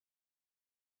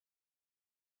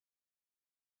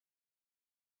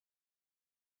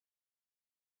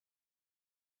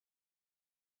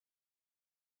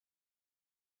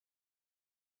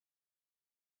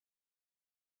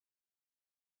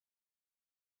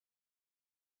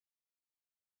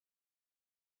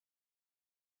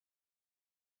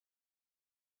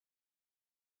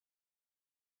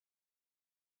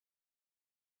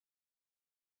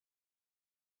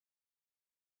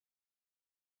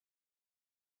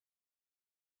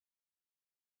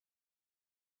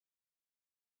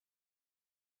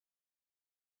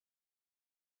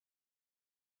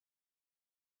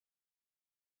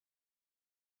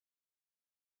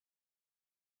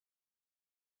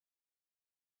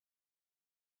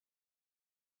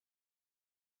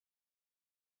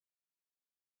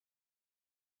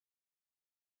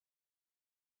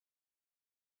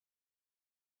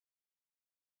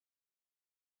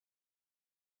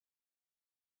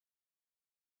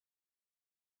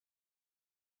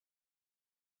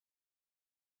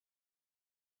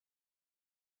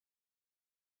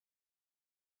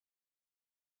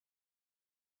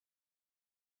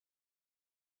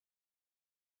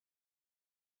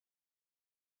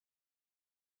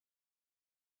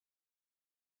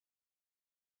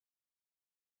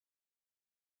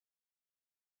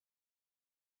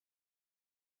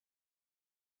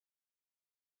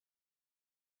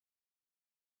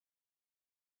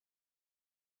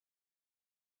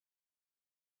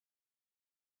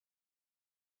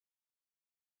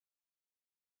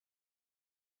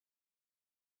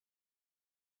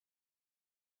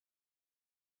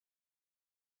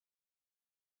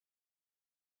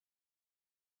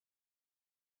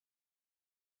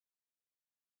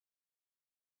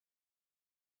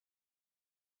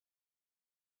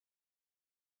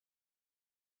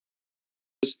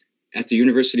at the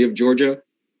University of Georgia.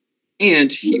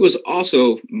 And he was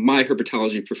also my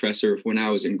herpetology professor when I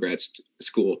was in grad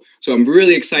school. So I'm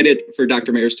really excited for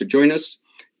Dr. Maerz to join us,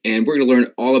 and we're going to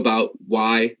learn all about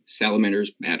why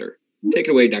salamanders matter. Take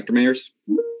it away, Dr. Maerz.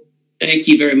 Thank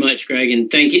you very much, Greg,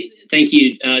 and thank you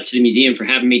to the museum for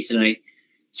having me tonight.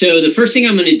 So the first thing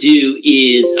I'm going to do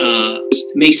is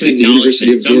make some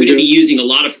acknowledgments. So I'm going to be using a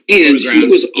lot of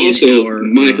photographs in our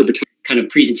kind of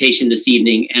presentation this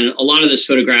evening, and a lot of those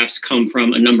photographs come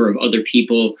from a number of other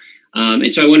people.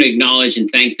 And so I want to acknowledge and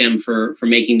thank them for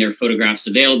making their photographs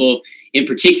available. In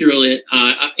particular,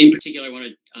 I want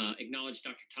to acknowledge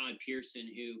Dr. Todd Pearson,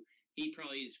 who he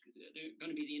probably is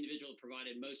going to be the individual who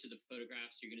provided most of the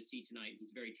photographs you're going to see tonight.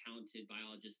 He's a very talented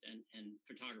biologist and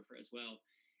photographer as well.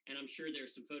 And I'm sure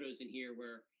there's some photos in here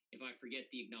where if I forget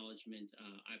the acknowledgement,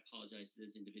 I apologize to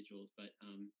those individuals, but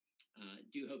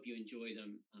do hope you enjoy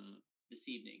them this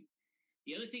evening.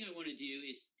 The other thing I want to do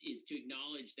is to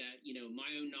acknowledge that, you know,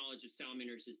 my own knowledge of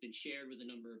salamanders has been shared with a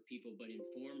number of people, but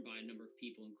informed by a number of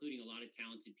people, including a lot of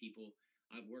talented people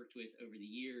I've worked with over the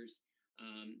years.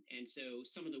 And so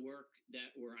some of the work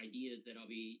or ideas that I'll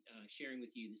be sharing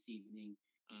with you this evening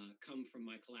come from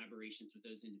my collaborations with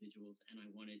those individuals, and I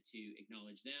wanted to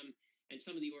acknowledge them and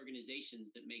some of the organizations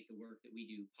that make the work that we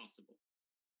do possible.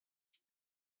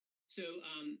 So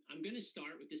I'm going to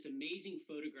start with this amazing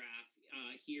photograph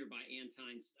here by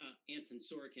Anton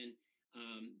Sorokin.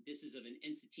 This is of an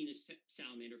Ensatina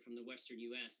salamander from the Western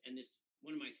U.S. And this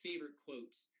one of my favorite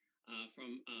quotes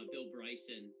from Bill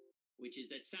Bryson, which is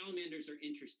that salamanders are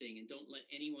interesting and don't let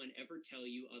anyone ever tell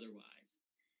you otherwise.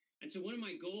 And so one of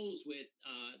my goals with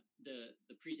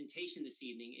the presentation this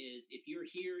evening is if you're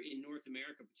here in North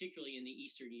America, particularly in the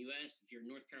Eastern U.S., if you're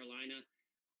in North Carolina,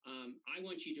 I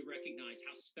want you to recognize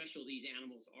how special these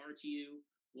animals are to you.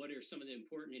 What are some of the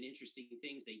important and interesting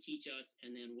things they teach us?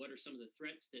 And then what are some of the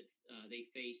threats that they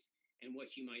face and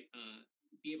what you might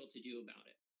be able to do about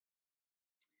it?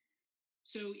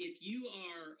 So if you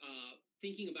are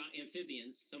thinking about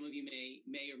amphibians, some of you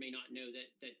may or may not know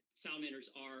that salamanders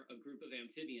are a group of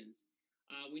amphibians.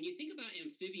 When you think about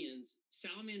amphibians,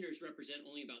 salamanders represent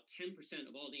only about 10%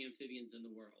 of all the amphibians in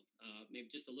the world, maybe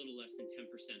just a little less than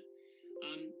 10%.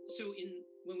 So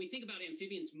when we think about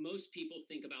amphibians, most people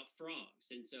think about frogs.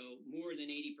 And so more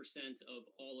than 80% of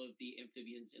all of the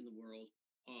amphibians in the world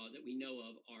that we know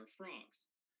of are frogs.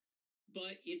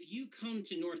 But if you come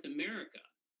to North America,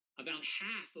 about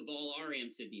half of all our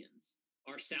amphibians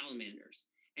are salamanders.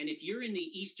 And if you're in the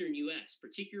Eastern US,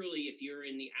 particularly if you're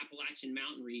in the Appalachian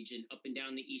Mountain region up and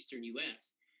down the Eastern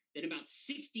US, then about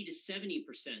 60 to 70%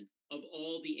 of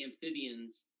all the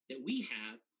amphibians that we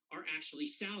have are actually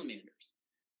salamanders.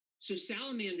 So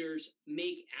salamanders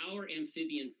make our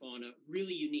amphibian fauna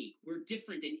really unique. We're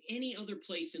different than any other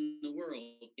place in the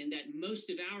world in that most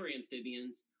of our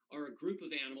amphibians are a group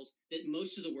of animals that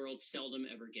most of the world seldom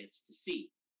ever gets to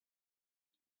see.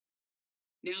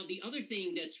 Now, the other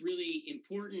thing that's really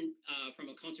important from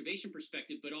a conservation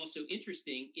perspective, but also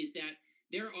interesting, is that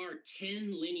there are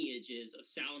 10 lineages of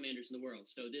salamanders in the world.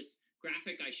 So this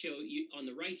graphic I show you on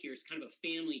the right here is kind of a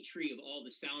family tree of all the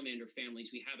salamander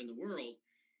families we have in the world.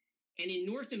 And in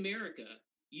North America,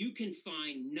 you can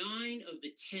find 9 of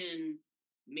the 10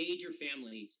 major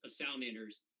families of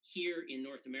salamanders here in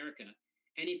North America.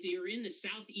 And if you're in the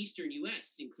southeastern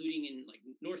US, including in like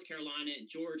North Carolina and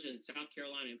Georgia and South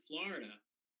Carolina and Florida,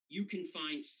 you can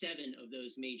find 7 of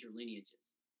those major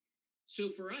lineages. So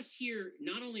for us here,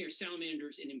 not only are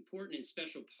salamanders an important and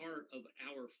special part of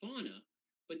our fauna,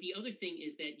 but the other thing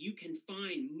is that you can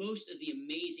find most of the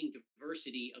amazing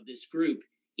diversity of this group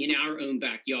in our own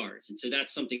backyards. And so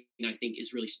that's something I think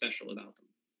is really special about them.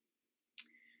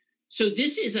 So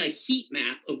this is a heat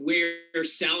map of where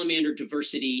salamander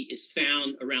diversity is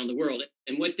found around the world.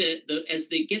 And what as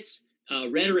it gets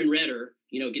redder and redder,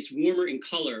 gets warmer in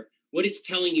color, what it's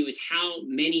telling you is how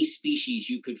many species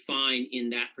you could find in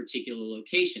that particular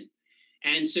location.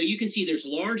 And so you can see there's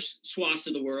large swaths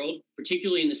of the world,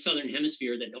 particularly in the southern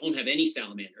hemisphere, that don't have any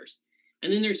salamanders.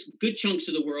 And then there's good chunks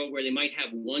of the world where they might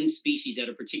have one species at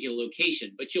a particular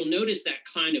location. But you'll notice that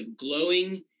kind of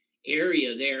glowing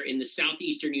area there in the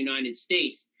southeastern United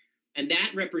States. And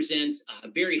that represents a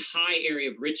very high area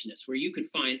of richness where you could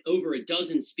find over a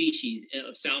dozen species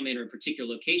of salamander in a particular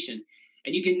location.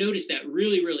 And you can notice that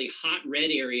really, really hot red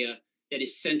area that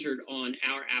is centered on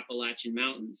our Appalachian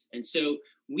Mountains. And so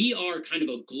we are kind of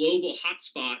a global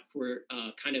hotspot for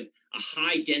kind of a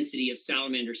high density of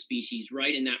salamander species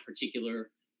right in that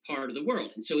particular part of the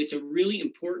world. And so it's a really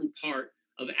important part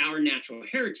of our natural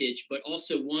heritage, but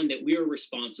also one that we are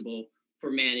responsible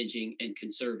for managing and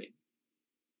conserving.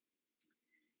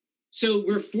 So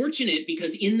we're fortunate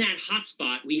because in that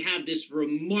hotspot, we have this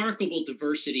remarkable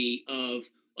diversity of,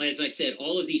 as I said,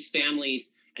 all of these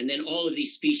families and then all of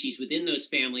these species within those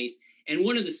families. And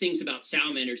one of the things about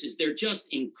salamanders is they're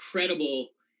just incredible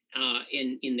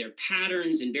in their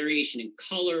patterns and variation in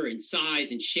color and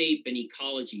size and shape and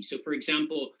ecology. So for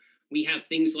example, we have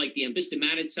things like the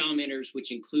ambistamated salamanders,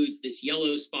 which includes this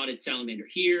yellow spotted salamander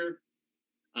here.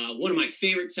 One of my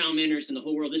favorite salamanders in the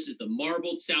whole world, this is the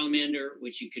marbled salamander,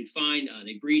 which you can find,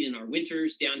 they breed in our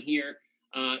winters down here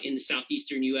in the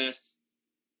southeastern US.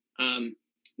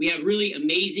 We have really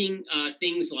amazing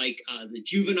things like the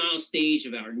juvenile stage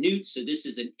of our newts. So this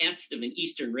is an eft of an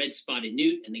eastern red-spotted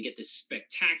newt, and they get this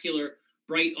spectacular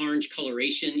bright orange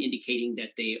coloration indicating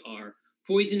that they are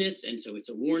poisonous, and so it's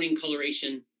a warning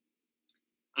coloration.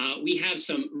 We have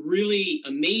some really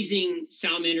amazing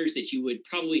salamanders that you would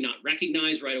probably not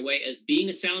recognize right away as being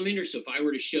a salamander. So if I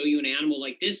were to show you an animal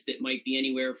like this that might be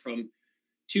anywhere from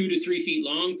 2 to 3 feet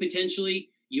long potentially,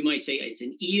 you might say it's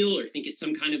an eel or think it's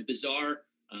some kind of bizarre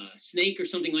snake or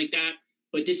something like that.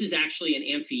 But this is actually an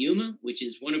amphibian, which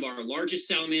is one of our largest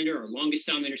salamander, our longest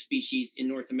salamander species in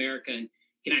North America. And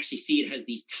you can actually see it has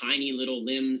these tiny little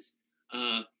limbs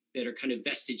that are kind of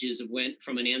vestiges of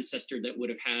from an ancestor that would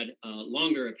have had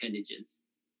longer appendages.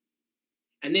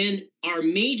 And then our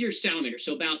major salamanders,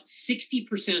 so about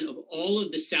 60% of all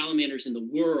of the salamanders in the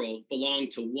world belong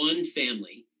to one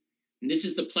family, and this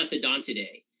is the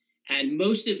Plethodontidae. And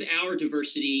most of our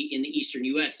diversity in the eastern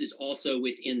US is also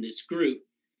within this group.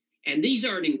 And these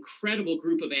are an incredible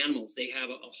group of animals. They have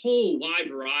a whole wide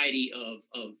variety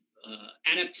of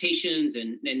adaptations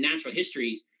and natural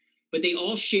histories, but they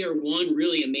all share one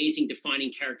really amazing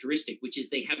defining characteristic, which is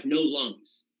they have no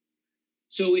lungs.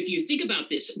 So if you think about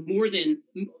this, more than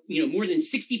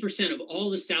 60% of all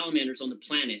the salamanders on the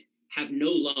planet have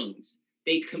no lungs.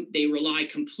 They rely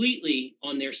completely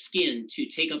on their skin to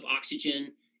take up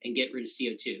oxygen and get rid of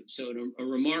CO2. So a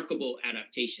remarkable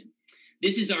adaptation.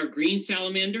 This is our green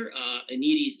salamander,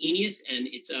 Anetes aeneus, and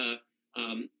it's a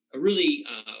really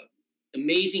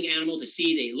amazing animal to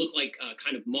see. They look like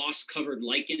kind of moss-covered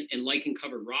lichen and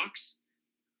lichen-covered rocks.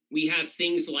 We have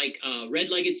things like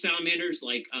red-legged salamanders,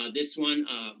 like this one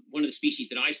of the species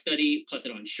that I study,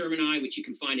 Plethodon shermani, which you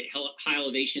can find at high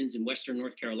elevations in western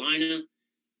North Carolina.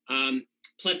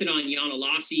 Plethodon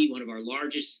yanalasi, one of our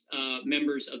largest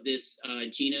members of this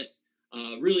genus.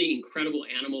 Really incredible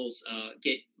animals,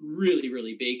 get really,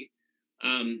 really big.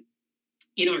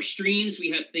 In our streams, we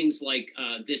have things like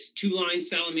this two-line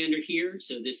salamander here.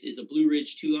 So this is a Blue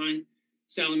Ridge two-line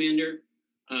salamander.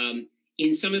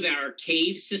 In some of our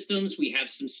cave systems, we have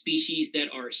some species that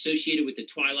are associated with the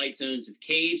twilight zones of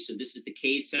caves. So this is the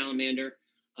cave salamander,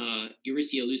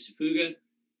 Eurycia lucifuga.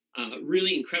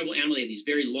 Really incredible animal. They have these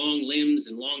very long limbs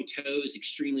and long toes,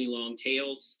 extremely long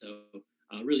tails. So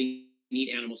really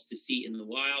neat animals to see in the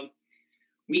wild.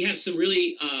 We have some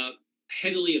really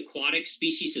heavily aquatic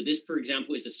species. So this, for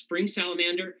example, is a spring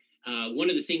salamander. One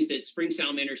of the things that spring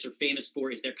salamanders are famous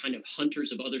for is they're kind of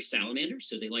hunters of other salamanders.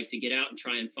 So they like to get out and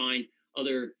try and find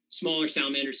other smaller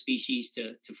salamander species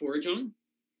to forage on.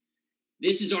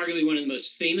 This is arguably one of the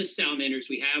most famous salamanders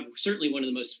we have, certainly one of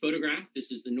the most photographed.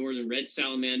 This is the northern red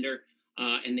salamander.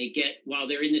 And they get, while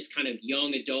they're in this kind of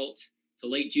young adult to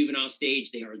late juvenile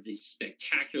stage, they are this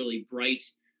spectacularly bright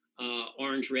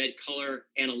orange-red color.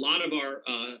 And a lot of our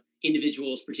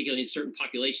individuals, particularly in certain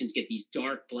populations, get these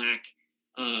dark black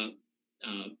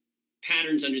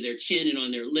patterns under their chin and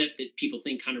on their lip that people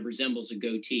think kind of resembles a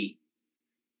goatee.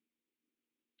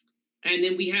 And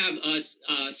then we have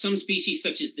some species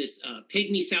such as this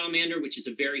pygmy salamander, which is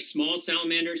a very small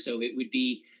salamander. So it would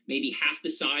be maybe half the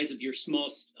size of your small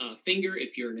finger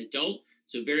if you're an adult.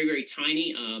 So very, very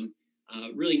tiny,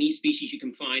 really neat species you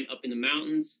can find up in the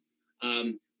mountains.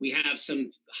 We have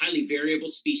some highly variable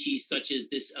species such as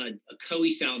this Ecology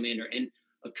salamander. And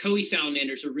Ecology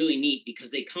salamanders are really neat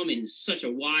because they come in such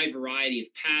a wide variety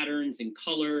of patterns and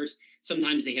colors.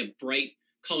 Sometimes they have bright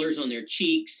colors on their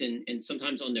cheeks and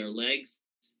sometimes on their legs.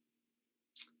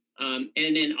 And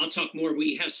then I'll talk more.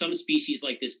 We have some species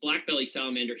like this black belly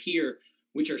salamander here,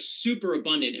 which are super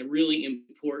abundant and really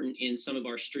important in some of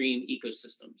our stream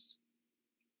ecosystems.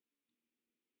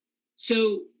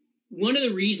 So one of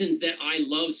the reasons that I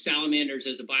love salamanders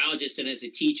as a biologist and as a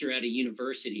teacher at a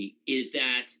university is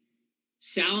that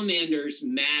salamanders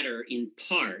matter in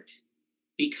part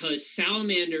because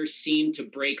salamanders seem to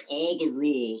break all the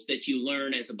rules that you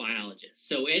learn as a biologist.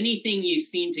 So anything you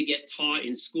seem to get taught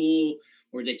in school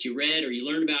or that you read or you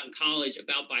learn about in college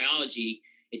about biology,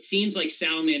 it seems like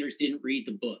salamanders didn't read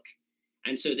the book.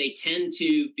 And so they tend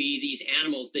to be these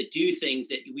animals that do things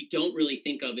that we don't really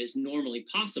think of as normally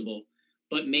possible.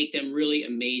 but make them really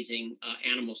amazing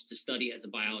animals to study as a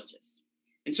biologist.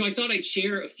 And so I thought I'd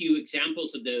share a few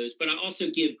examples of those, but I also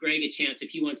give Greg a chance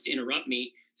if he wants to interrupt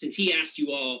me, since he asked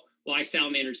you all why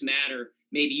salamanders matter.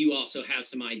 Maybe you also have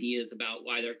some ideas about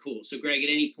why they're cool. So Greg, at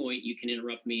any point you can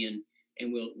interrupt me and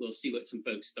we'll see what some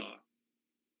folks thought.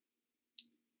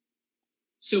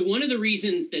 So one of the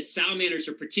reasons that salamanders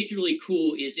are particularly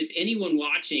cool is if anyone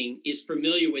watching is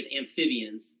familiar with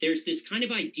amphibians, there's this kind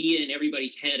of idea in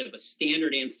everybody's head of a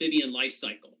standard amphibian life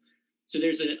cycle. So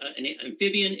there's an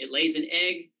amphibian, it lays an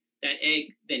egg, that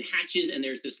egg then hatches, and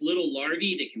there's this little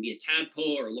larvae that can be a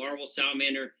tadpole or a larval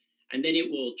salamander, and then it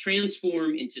will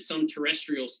transform into some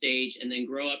terrestrial stage and then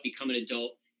grow up, become an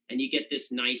adult, and you get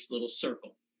this nice little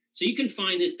circle. So you can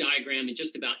find this diagram in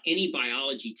just about any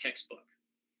biology textbook.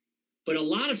 But a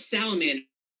lot of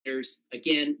salamanders,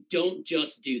 again, don't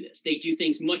just do this. They do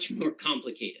things much more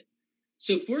complicated.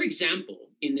 So for example,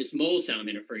 in this mole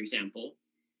salamander, for example,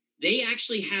 they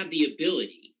actually have the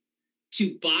ability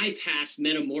to bypass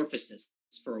metamorphosis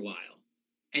for a while.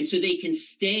 And so they can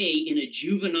stay in a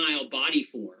juvenile body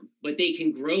form, but they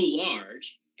can grow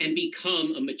large and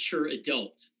become a mature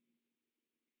adult.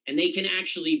 And they can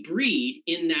actually breed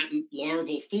in that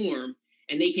larval form,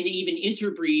 and they can even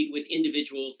interbreed with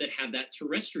individuals that have that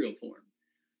terrestrial form.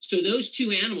 So those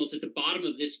two animals at the bottom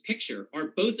of this picture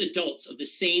are both adults of the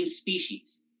same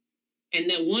species. And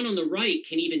that one on the right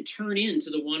can even turn into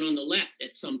the one on the left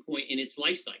at some point in its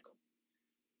life cycle.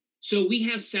 So we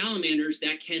have salamanders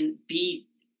that can be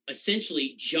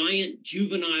essentially giant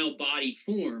juvenile bodied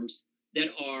forms that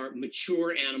are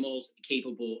mature animals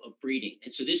capable of breeding.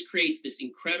 And so this creates this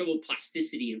incredible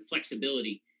plasticity and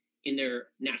flexibility in their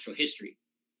natural history.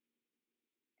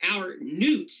 Our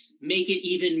newts make it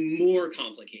even more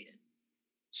complicated.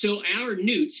 So our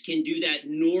newts can do that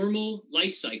normal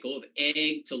life cycle of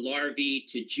egg to larvae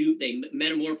to they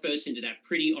metamorphose into that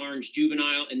pretty orange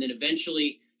juvenile and then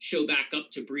eventually show back up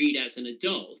to breed as an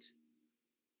adult.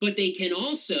 But they can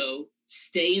also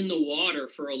stay in the water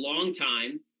for a long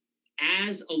time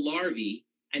as a larvae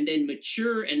and then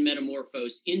mature and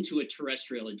metamorphose into a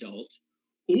terrestrial adult,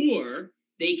 or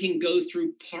they can go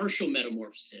through partial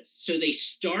metamorphosis. So they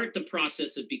start the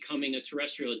process of becoming a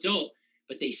terrestrial adult,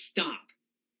 but they stop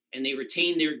and they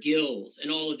retain their gills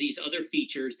and all of these other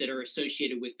features that are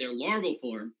associated with their larval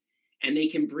form, and they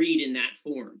can breed in that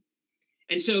form.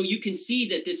 And so you can see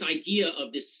that this idea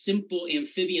of this simple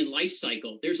amphibian life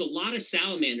cycle, there's a lot of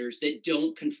salamanders that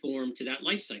don't conform to that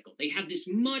life cycle. They have this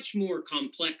much more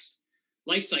complex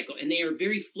life cycle, and they are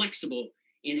very flexible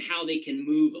in how they can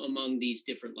move among these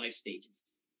different life stages.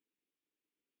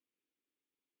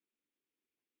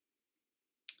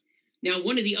 Now,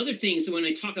 one of the other things when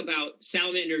I talk about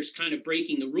salamanders kind of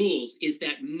breaking the rules is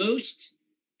that most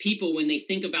people, when they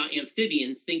think about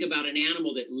amphibians, think about an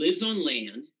animal that lives on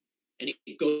land and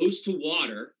it goes to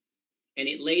water and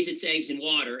it lays its eggs in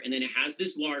water, and then it has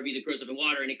this larvae that grows up in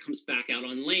water and it comes back out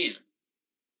on land.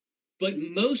 But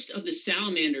most of the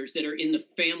salamanders that are in the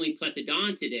family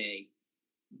Plethodon today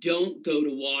don't go to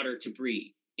water to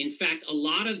breed. In fact, a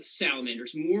lot of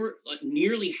salamanders,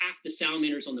 nearly half the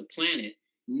salamanders on the planet,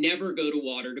 never go to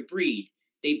water to breed.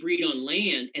 They breed on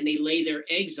land and they lay their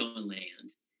eggs on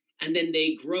land. And then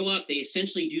they grow up, they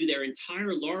essentially do their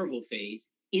entire larval phase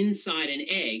inside an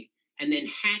egg and then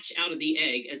hatch out of the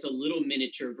egg as a little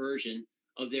miniature version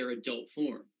of their adult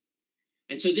form.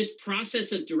 And so this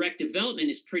process of direct development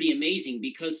is pretty amazing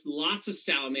because lots of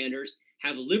salamanders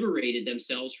have liberated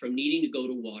themselves from needing to go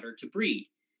to water to breed.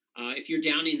 If you're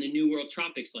down in the New World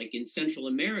tropics, like in Central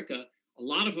America, a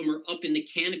lot of them are up in the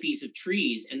canopies of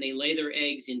trees and they lay their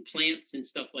eggs in plants and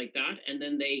stuff like that. And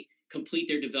then they complete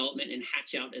their development and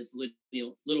hatch out as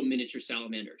little miniature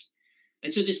salamanders.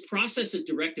 And so this process of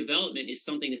direct development is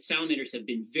something that salamanders have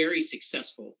been very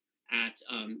successful at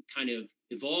kind of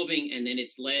evolving. And then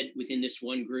it's led within this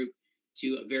one group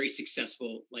to a very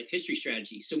successful life history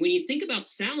strategy. So when you think about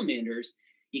salamanders,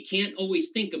 you can't always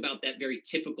think about that very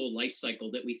typical life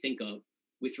cycle that we think of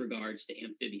with regards to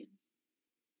amphibians.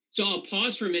 So I'll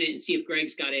pause for a minute and see if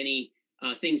Greg's got any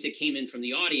things that came in from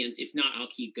the audience. If not, I'll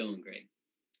keep going, Greg.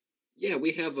 Yeah,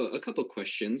 we have a couple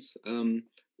questions.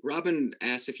 Robin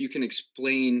asks if you can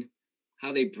explain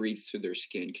how they breathe through their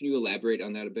skin. Can you elaborate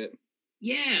on that a bit?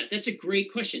 Yeah, that's a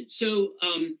great question. So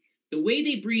the way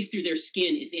they breathe through their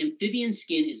skin is amphibian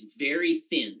skin is very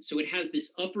thin. So it has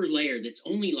this upper layer that's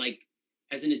only like,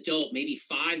 as an adult, maybe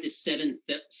 5 to 7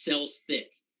 cells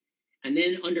thick. And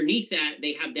then underneath that,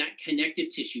 they have that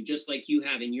connective tissue, just like you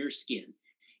have in your skin.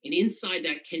 And inside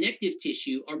that connective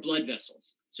tissue are blood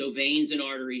vessels. So veins and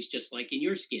arteries, just like in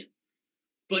your skin.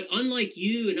 But unlike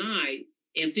you and I,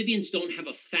 amphibians don't have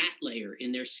a fat layer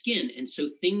in their skin. And so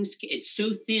it's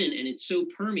so thin and it's so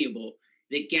permeable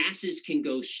that gases can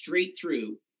go straight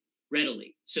through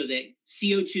readily. So that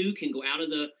CO2 can go out of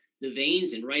the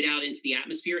veins and right out into the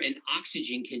atmosphere, and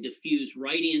oxygen can diffuse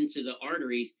right into the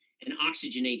arteries and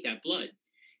oxygenate that blood.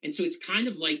 And so it's kind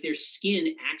of like their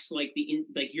skin acts like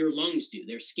like your lungs do.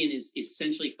 Their skin is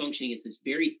essentially functioning as this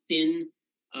very thin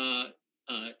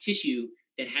tissue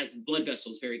that has blood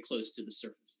vessels very close to the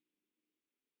surface.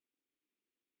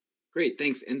 Great,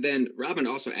 thanks. And then Robin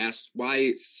also asked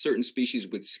why certain species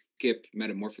would skip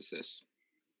metamorphosis.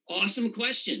 Awesome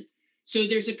question. So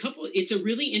there's it's a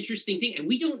really interesting thing, and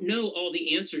we don't know all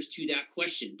the answers to that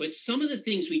question, but some of the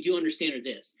things we do understand are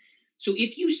this. So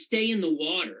if you stay in the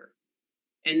water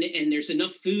and there's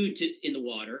enough food in the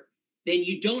water, then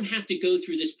you don't have to go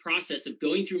through this process of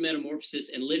going through metamorphosis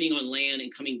and living on land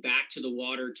and coming back to the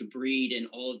water to breed, and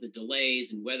all of the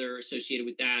delays and weather associated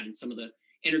with that and some of the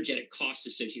energetic costs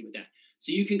associated with that.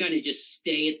 So you can kind of just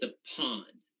stay at the pond.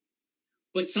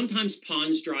 But sometimes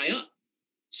ponds dry up.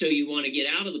 So you want to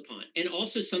get out of the pond. And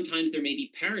also sometimes there may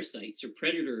be parasites or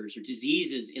predators or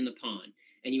diseases in the pond,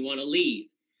 and you want to leave.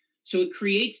 So it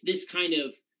creates this kind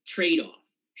of trade-off.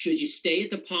 Should you stay at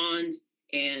the pond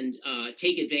and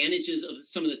take advantages of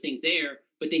some of the things there,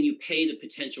 but then you pay the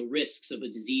potential risks of a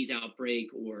disease outbreak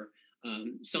or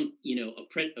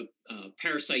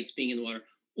parasites being in the water,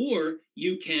 or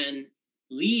you can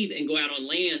leave and go out on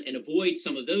land and avoid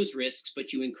some of those risks,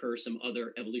 but you incur some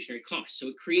other evolutionary costs. So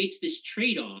it creates this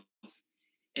trade-off,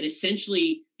 and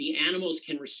essentially the animals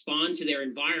can respond to their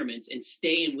environments and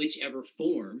stay in whichever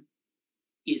form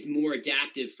is more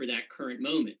adaptive for that current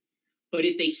moment. But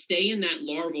if they stay in that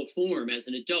larval form as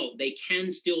an adult, they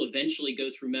can still eventually go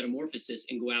through metamorphosis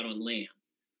and go out on land.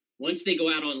 Once they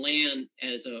go out on land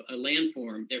as a land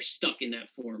form, they're stuck in that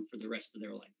form for the rest of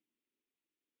their life.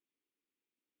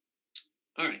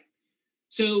 All right.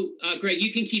 So, Greg,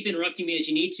 you can keep interrupting me as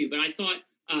you need to, but I thought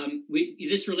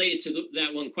this related to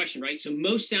that one question, right? So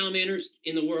most salamanders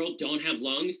in the world don't have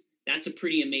lungs. That's a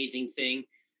pretty amazing thing.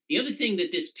 The other thing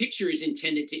that this picture is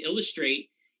intended to illustrate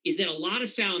is that a lot of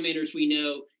salamanders we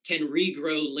know can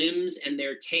regrow limbs and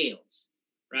their tails,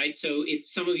 right? So if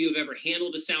some of you have ever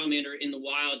handled a salamander in the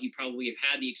wild, you probably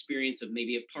have had the experience of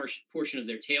maybe a portion of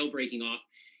their tail breaking off.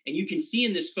 And you can see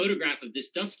in this photograph of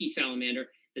this dusky salamander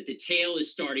that the tail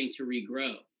is starting to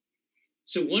regrow.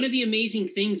 So one of the amazing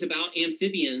things about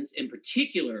amphibians, in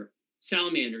particular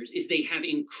salamanders, is they have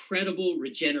incredible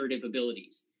regenerative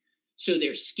abilities. So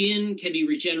their skin can be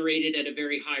regenerated at a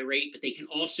very high rate, but they can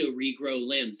also regrow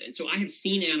limbs. And so I have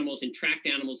seen animals and tracked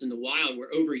animals in the wild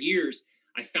where over years,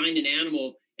 I find an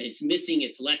animal and it's missing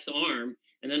its left arm.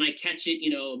 And then I catch it,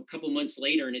 a couple months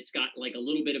later, and it's got like a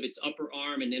little bit of its upper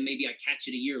arm. And then maybe I catch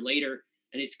it a year later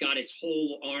and it's got its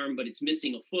whole arm, but it's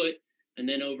missing a foot. And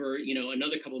then over,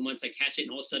 another couple of months, I catch it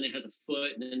and all of a sudden it has a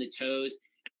foot and then the toes.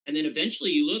 And then eventually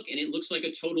you look and it looks like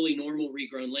a totally normal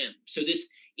regrown limb. So this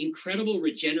incredible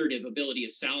regenerative ability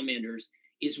of salamanders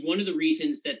is one of the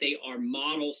reasons that they are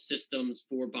model systems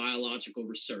for biological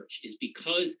research, is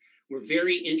because we're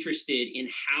very interested in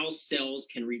how cells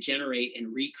can regenerate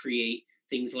and recreate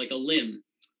things like a limb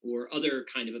or other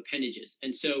kind of appendages.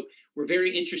 And so we're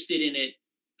very interested in it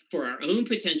for our own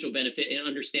potential benefit in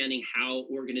understanding how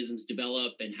organisms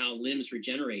develop and how limbs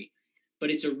regenerate. But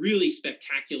it's a really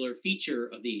spectacular feature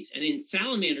of these. And in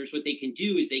salamanders, what they can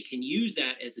do is they can use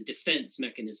that as a defense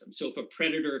mechanism. So if a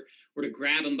predator were to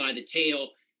grab them by the tail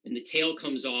and the tail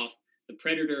comes off,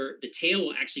 the tail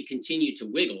will actually continue to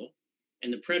wiggle,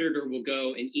 and the predator will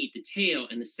go and eat the tail,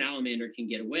 and the salamander can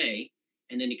get away,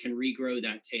 and then it can regrow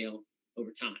that tail over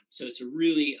time. So it's a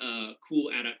really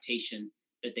cool adaptation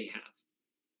that they have.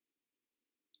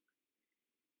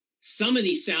 Some of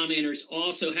these salamanders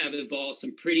also have evolved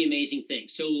some pretty amazing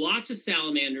things. So lots of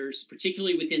salamanders,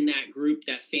 particularly within that group,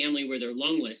 that family where they're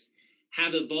lungless,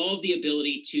 have evolved the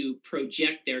ability to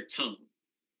project their tongue.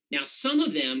 Now, some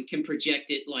of them can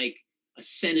project it like a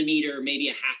centimeter, maybe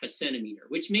a half a centimeter,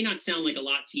 which may not sound like a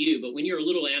lot to you, but when you're a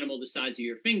little animal the size of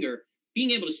your finger, being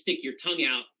able to stick your tongue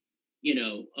out,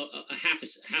 a half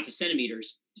a centimeter,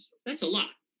 that's a lot.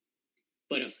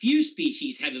 But a few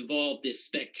species have evolved this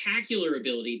spectacular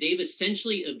ability. They've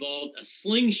essentially evolved a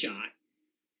slingshot,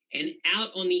 and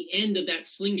out on the end of that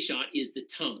slingshot is the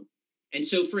tongue. And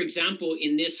so, for example,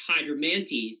 in this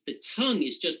Hydromantes, the tongue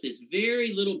is just this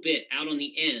very little bit out on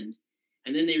the end,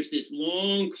 and then there's this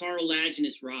long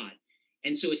cartilaginous rod.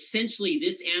 And so essentially,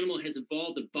 this animal has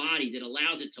evolved a body that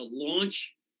allows it to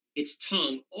launch its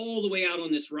tongue all the way out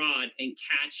on this rod and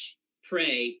catch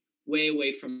prey way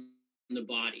away from the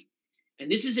body.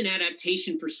 And this is an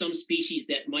adaptation for some species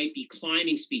that might be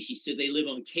climbing species. So they live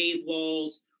on cave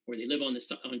walls, or they live on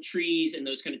trees and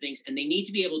those kind of things. And they need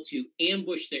to be able to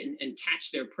ambush and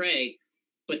catch their prey,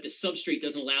 but the substrate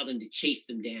doesn't allow them to chase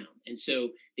them down. And so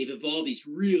they've evolved these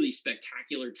really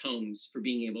spectacular tongues for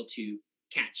being able to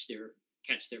catch their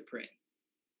prey.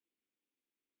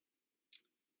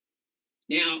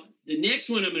 Now, the next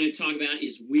one I'm going to talk about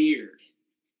is weird,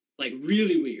 like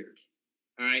really weird.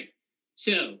 All right.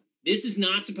 So this is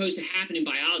not supposed to happen in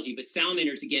biology, but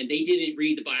salamanders, again, they didn't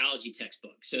read the biology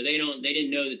textbook. So they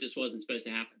didn't know that this wasn't supposed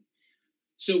to happen.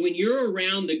 So when you're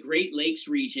around the Great Lakes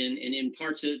region and in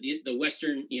parts of the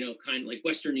Western, kind of like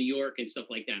Western New York and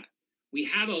stuff like that, we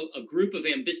have a group of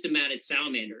ambistomatid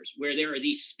salamanders where there are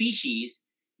these species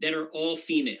that are all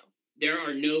female. There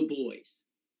are no boys.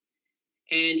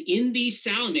 And in these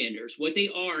salamanders, what they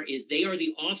are is they are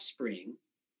the offspring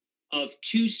of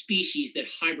two species that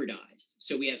hybridized.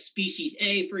 So we have species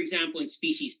A, for example, and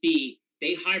species B.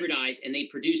 They hybridize and they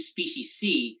produce species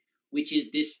C, which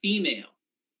is this female.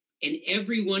 And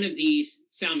every one of these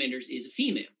salamanders is a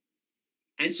female.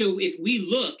 And so if we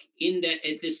look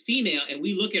at this female and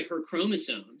we look at her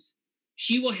chromosomes,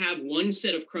 she will have one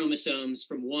set of chromosomes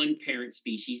from one parent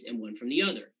species and one from the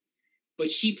other. But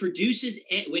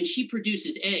when she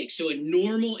produces eggs, so a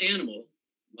normal animal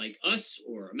like us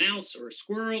or a mouse or a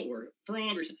squirrel or a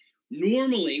frog or something,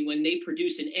 normally when they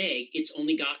produce an egg, it's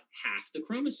only got half the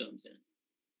chromosomes in.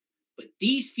 But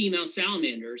these female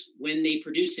salamanders, when they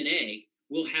produce an egg,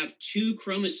 will have two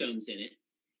chromosomes in it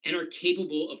and are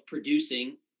capable of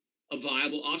producing a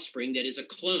viable offspring that is a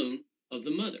clone of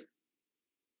the mother.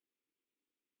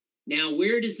 Now,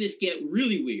 where does this get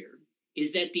really weird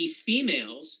is that these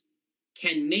females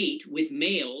can mate with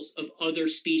males of other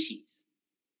species.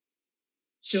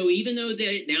 So even though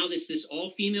now this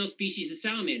all-female species of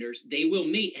salamanders, they will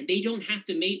mate, and they don't have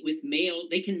to mate with male.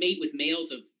 They can mate with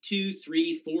males of 2,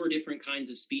 3, 4 different kinds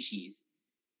of species,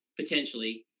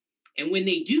 potentially. And when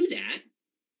they do that,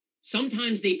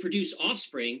 sometimes they produce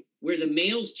offspring where the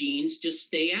male's genes just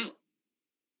stay out.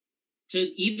 So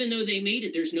even though they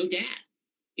mated, there's no dad.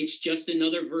 It's just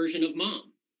another version of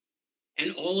mom.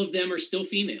 And all of them are still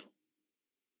female.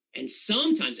 And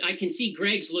sometimes I can see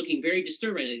Greg's looking very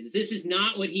disturbed. This is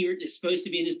not what he is supposed to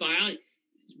be in his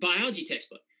biology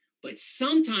textbook. But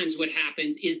sometimes what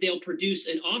happens is they'll produce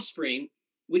an offspring,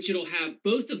 which it'll have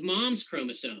both of mom's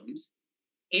chromosomes,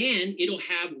 and it'll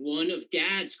have one of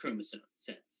dad's chromosome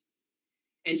sets.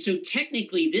 And so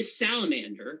technically this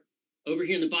salamander over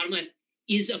here in the bottom left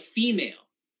is a female.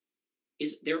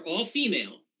 They're all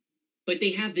female, but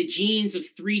they have the genes of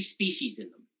 3 species in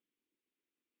them.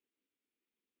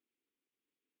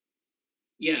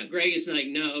 Yeah, Greg is like,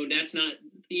 no, that's not,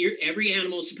 every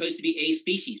animal is supposed to be a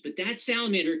species, but that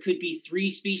salamander could be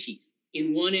 3 species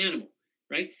in one animal,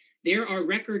 right? There are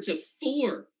records of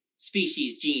 4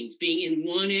 species genes being in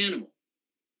one animal.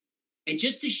 And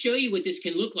just to show you what this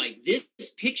can look like,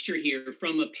 this picture here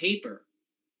from a paper,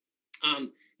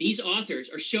 these authors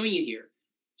are showing you here.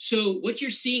 So what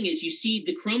you're seeing is you see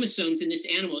the chromosomes in this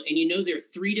animal, and you know there are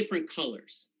 3 different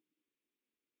colors.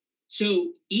 So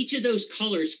each of those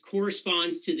colors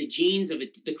corresponds to the genes of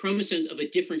the chromosomes of a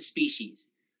different species.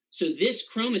 So this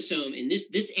chromosome in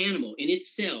this animal, in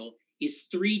its cell, is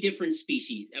 3 different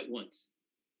species at once.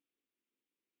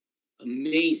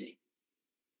 Amazing.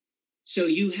 So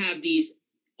you have these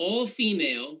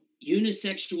all-female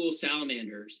unisexual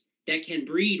salamanders that can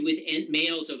breed with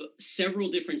males of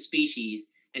several different species,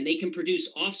 and they can produce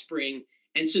offspring.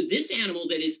 And so this animal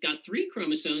that has got 3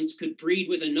 chromosomes could breed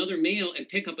with another male and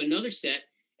pick up another set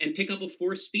and pick up a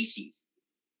 4th species.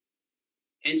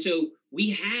 And so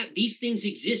these things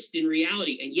exist in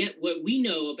reality. And yet what we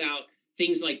know about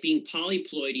things like being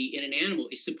polyploidy in an animal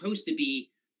is supposed to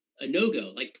be a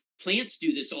no-go. Like plants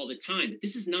do this all the time, but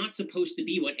this is not supposed to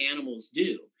be what animals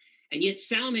do. And yet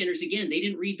salamanders, again, they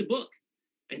didn't read the book.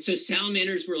 And so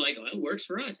salamanders were like, oh, it works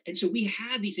for us. And so we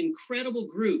have these incredible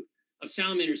group of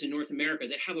salamanders in North America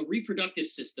that have a reproductive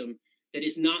system that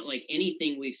is not like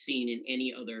anything we've seen in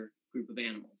any other group of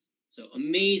animals. So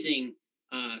amazing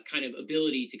kind of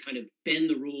ability to kind of bend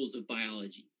the rules of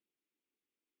biology.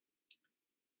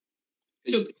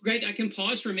 So Greg, I can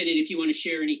pause for a minute if you want to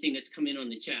share anything that's come in on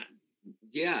the chat.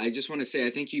 Yeah, I just want to say I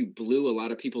think you blew a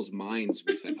lot of people's minds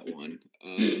with that one.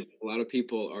 A lot of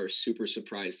people are super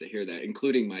surprised to hear that,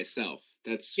 including myself.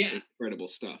 That's incredible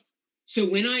stuff. So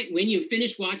when you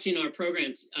finish watching our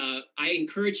programs, I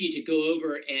encourage you to go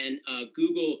over and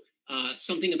Google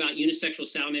something about unisexual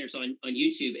salamanders on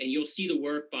YouTube, and you'll see the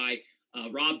work by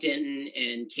Rob Denton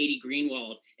and Katie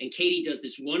Greenwald. And Katie does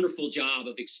this wonderful job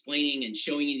of explaining and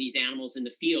showing you these animals in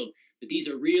the field. But these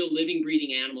are real living,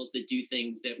 breathing animals that do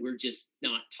things that we're just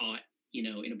not taught, in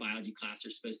a biology class are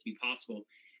supposed to be possible.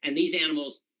 And these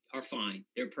animals are fine.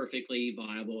 They're perfectly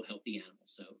viable, healthy animals.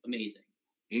 So amazing.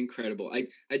 Incredible.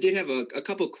 I did have a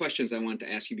couple of questions I wanted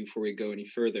to ask you before we go any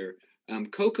further.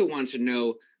 Coco wants to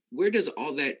know, where does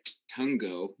all that tongue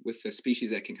go with the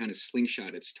species that can kind of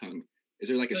slingshot its tongue? Is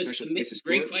there like a special place to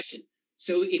store it? Great question.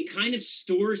 So it kind of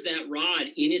stores that rod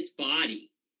in its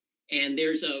body. And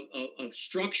there's a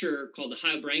structure called the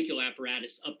hyobranchial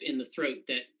apparatus up in the throat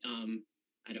that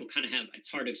I don't kind of have,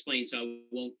 it's hard to explain, so I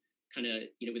won't kind of,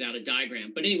 without a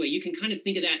diagram. But anyway, you can kind of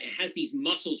think of that. It has these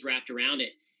muscles wrapped around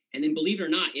it. And then believe it or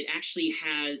not, it actually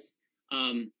has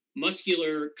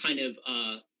muscular kind of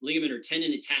ligament or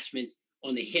tendon attachments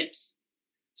on the hips.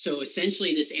 So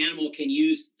essentially, this animal can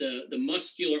use the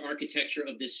muscular architecture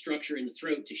of this structure in the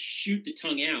throat to shoot the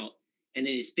tongue out. And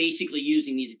then it's basically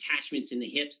using these attachments in the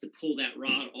hips to pull that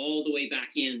rod all the way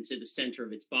back into the center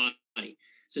of its body.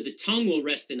 So the tongue will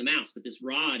rest in the mouth, but this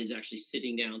rod is actually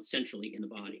sitting down centrally in the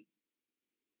body.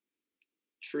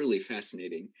 Truly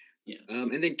fascinating. Yeah.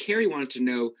 And then Carrie wanted to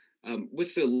know,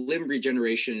 with the limb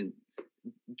regeneration,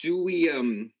 do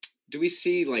we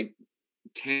see like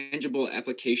tangible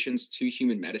applications to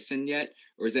human medicine yet,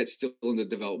 or is that still in the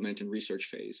development and research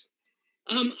phase?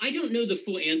 I don't know the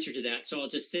full answer to that, so I'll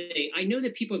just say I know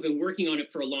that people have been working on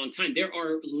it for a long time. There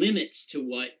are limits to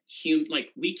what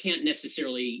we can't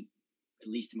necessarily, at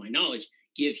least to my knowledge,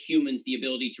 give humans the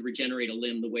ability to regenerate a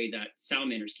limb the way that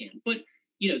salamanders can. But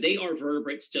they are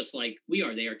vertebrates just like we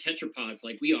are. They are tetrapods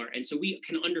like we are, and so we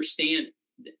can understand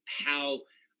how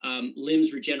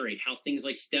limbs regenerate, how things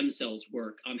like stem cells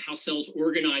work, how cells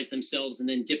organize themselves and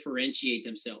then differentiate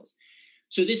themselves.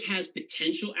 So this has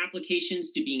potential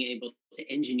applications to being able to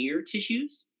engineer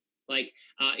tissues. Like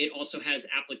it also has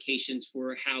applications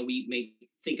for how we may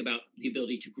think about the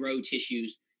ability to grow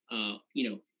tissues,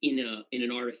 in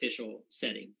an artificial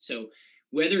setting. So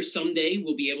whether someday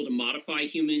we'll be able to modify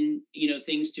human,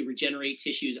 things to regenerate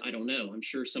tissues, I don't know. I'm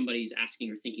sure somebody's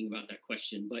asking or thinking about that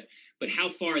question. But how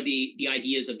far the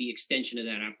ideas of the extension of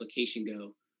that application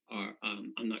go are,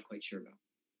 I'm not quite sure about.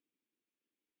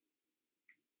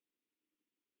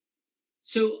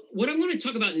 So what I want to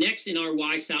talk about next in our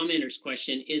Why Salamanders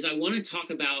question is I want to talk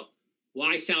about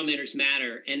why salamanders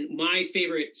matter. And my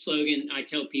favorite slogan I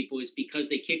tell people is because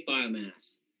they kick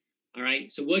biomass. All right.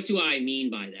 So what do I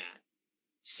mean by that?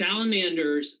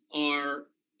 Salamanders are,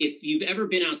 if you've ever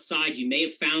been outside, you may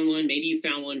have found one. Maybe you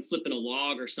found one flipping a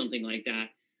log or something like that.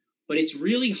 But it's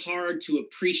really hard to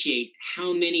appreciate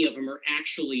how many of them are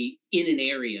actually in an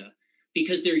area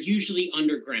because they're usually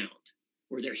underground,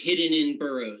 or they're hidden in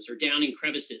burrows or down in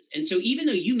crevices. And so even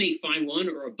though you may find one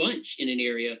or a bunch in an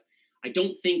area, I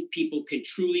don't think people can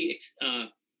truly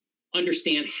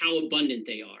understand how abundant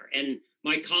they are. And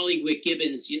my colleague, Wick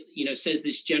Gibbons, says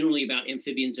this generally about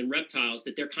amphibians and reptiles,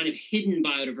 that they're kind of hidden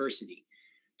biodiversity,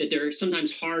 that they're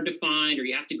sometimes hard to find, or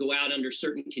you have to go out under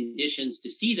certain conditions to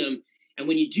see them. And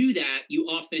when you do that, you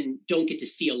often don't get to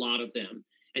see a lot of them.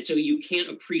 And so you can't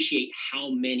appreciate how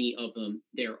many of them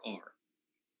there are.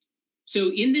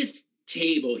 So in this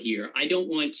table here,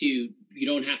 you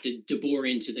don't have to bore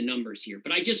into the numbers here,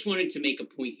 but I just wanted to make a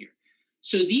point here.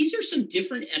 So these are some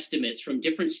different estimates from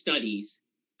different studies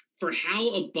for how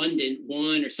abundant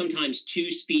one or sometimes two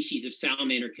species of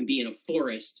salamander can be in a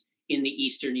forest in the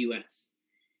eastern US.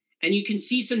 And you can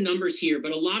see some numbers here,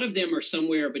 but a lot of them are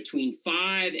somewhere between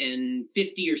 5 and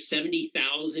 50 or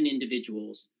 70,000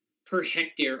 individuals per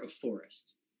hectare of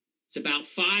forest. It's about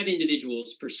 5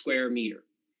 individuals per square meter.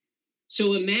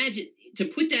 So imagine, to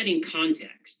put that in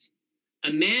context,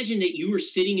 imagine that you were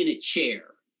sitting in a chair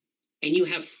and you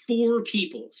have 4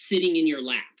 people sitting in your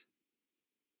lap.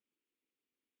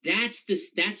 That's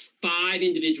 5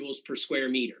 individuals per square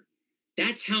meter.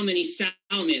 That's how many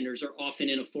salamanders are often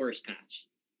in a forest patch.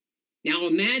 Now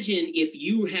imagine if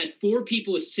you had 4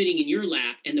 people sitting in your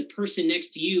lap and the person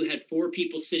next to you had 4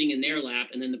 people sitting in their lap,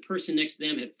 and then the person next to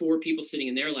them had 4 people sitting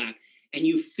in their lap, and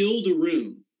you filled a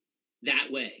room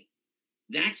that way.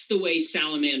 That's the way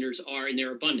salamanders are in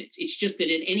their abundance. It's just that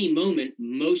at any moment,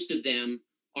 most of them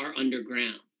are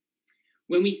underground.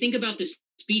 When we think about the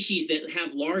species that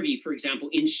have larvae, for example,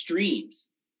 in streams,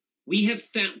 we have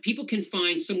found people can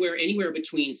find anywhere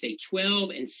between, say, 12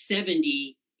 and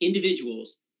 70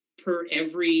 individuals per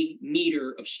every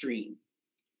meter of stream.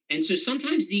 And so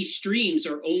sometimes these streams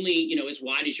are only, as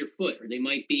wide as your foot, or they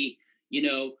might be,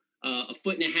 a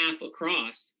foot and a half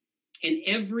across. And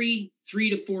every 3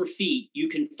 to 4 feet, you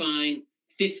can find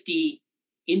 50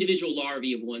 individual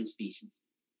larvae of one species.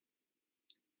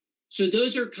 So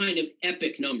those are kind of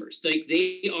epic numbers. Like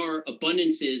they are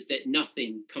abundances that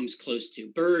nothing comes close to.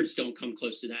 Birds don't come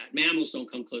close to that. Mammals don't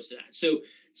come close to that. So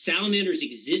salamanders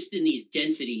exist in these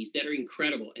densities that are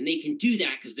incredible. And they can do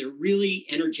that because they're really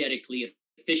energetically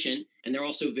efficient, and they're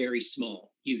also very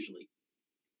small, usually.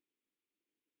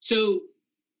 So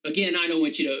again, I don't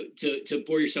want you to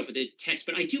bore yourself with the text,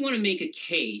 but I do want to make a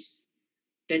case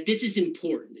that this is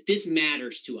important, that this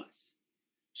matters to us.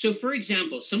 So for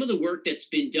example, some of the work that's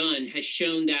been done has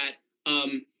shown that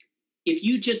if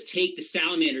you just take the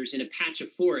salamanders in a patch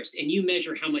of forest and you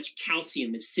measure how much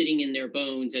calcium is sitting in their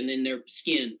bones and in their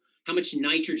skin, how much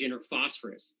nitrogen or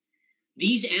phosphorus,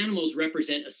 these animals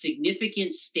represent a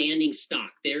significant standing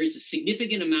stock. There is a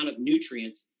significant amount of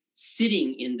nutrients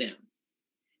sitting in them.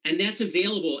 And that's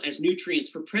available as nutrients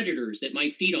for predators that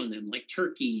might feed on them, like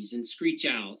turkeys and screech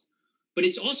owls. But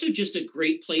it's also just a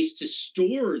great place to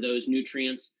store those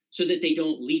nutrients so that they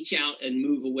don't leach out and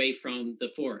move away from the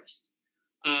forest.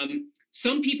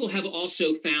 Some people have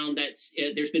also found that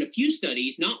there's been a few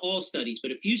studies, not all studies,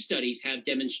 but a few studies have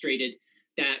demonstrated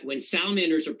that when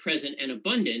salamanders are present and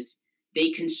abundant, they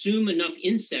consume enough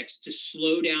insects to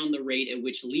slow down the rate at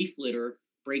which leaf litter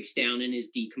breaks down and is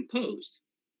decomposed.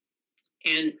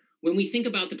 And when we think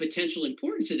about the potential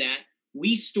importance of that,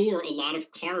 we store a lot of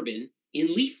carbon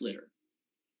in leaf litter.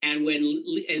 And when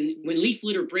leaf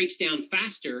litter breaks down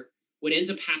faster, what ends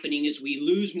up happening is we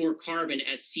lose more carbon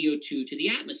as CO2 to the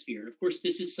atmosphere. And of course,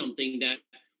 this is something that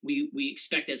we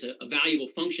expect as a valuable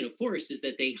function of forests, is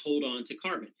that they hold on to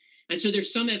carbon. And so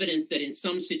there's some evidence that in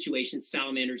some situations,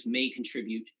 salamanders may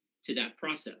contribute to that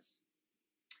process.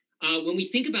 When we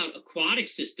think about aquatic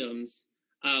systems,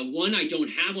 one, I don't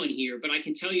have one here, but I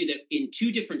can tell you that in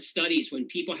 2 different studies, when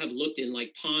people have looked in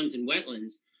like ponds and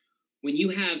wetlands, when you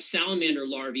have salamander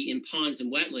larvae in ponds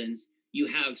and wetlands, you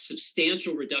have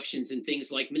substantial reductions in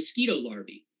things like mosquito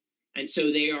larvae. And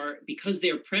so they are, because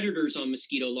they are predators on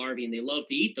mosquito larvae and they love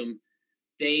to eat them,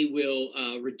 they will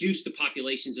reduce the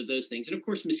populations of those things. And of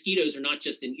course, mosquitoes are not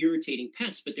just an irritating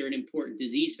pest, but they're an important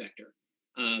disease vector.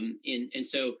 And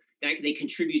so that they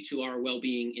contribute to our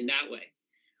well-being in that way.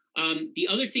 The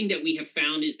other thing that we have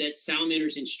found is that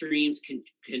salamanders in streams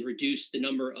can reduce the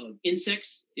number of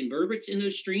insects, invertebrates in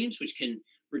those streams, which can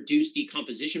reduce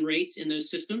decomposition rates in those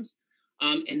systems.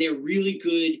 And they're really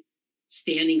good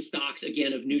standing stocks,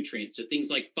 again, of nutrients. So things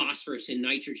like phosphorus and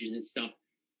nitrogen and stuff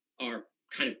are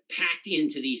kind of packed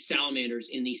into these salamanders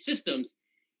in these systems.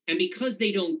 And because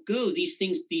they don't go, these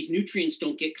nutrients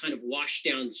don't get kind of washed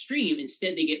downstream.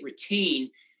 Instead, they get retained.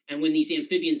 And when these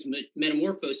amphibians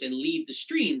metamorphose and leave the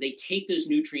stream, they take those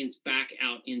nutrients back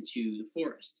out into the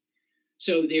forest.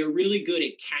 So they're really good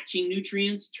at catching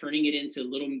nutrients, turning it into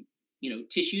little,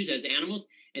 tissues as animals,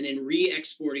 and then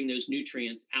re-exporting those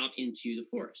nutrients out into the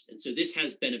forest. And so this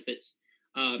has benefits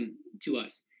to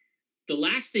us. The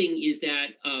last thing is that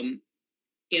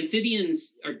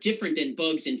amphibians are different than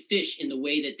bugs and fish in the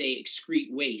way that they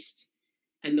excrete waste.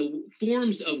 And the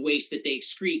forms of waste that they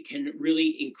excrete can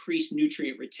really increase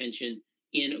nutrient retention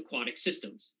in aquatic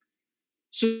systems.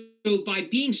 So by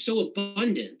being so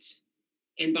abundant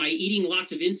and by eating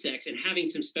lots of insects and having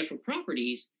some special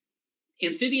properties,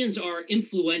 amphibians are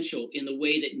influential in the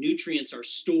way that nutrients are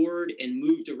stored and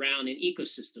moved around in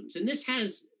ecosystems. And this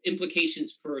has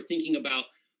implications for thinking about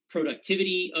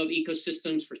productivity of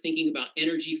ecosystems, for thinking about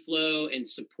energy flow and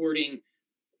supporting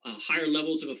higher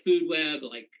levels of a food web,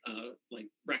 like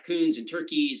raccoons and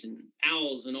turkeys and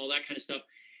owls and all that kind of stuff.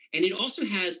 And it also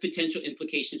has potential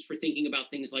implications for thinking about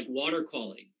things like water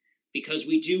quality, because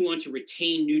we do want to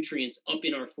retain nutrients up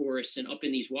in our forests and up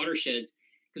in these watersheds,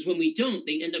 because when we don't,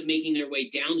 they end up making their way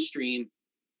downstream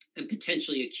and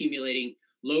potentially accumulating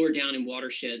lower down in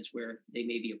watersheds where they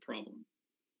may be a problem.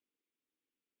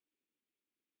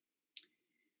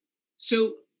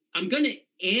 So I'm going to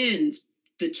end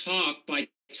the talk by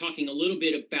talking a little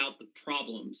bit about the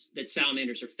problems that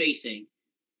salamanders are facing,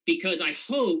 because I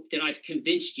hope that I've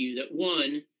convinced you that,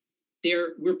 one,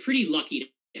 we're pretty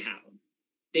lucky to have them.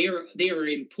 They are an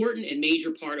important and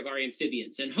major part of our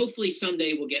amphibians. And hopefully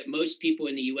someday we'll get most people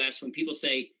in the US, when people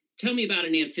say, tell me about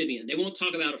an amphibian, they won't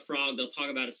talk about a frog, they'll talk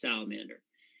about a salamander.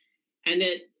 And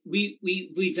that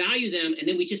we value them, and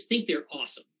then we just think they're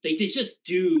awesome. They just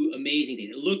do amazing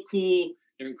things. They look cool,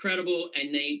 they're incredible,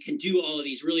 and they can do all of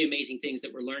these really amazing things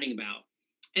that we're learning about.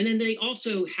 And then they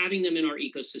also, having them in our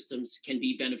ecosystems can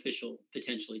be beneficial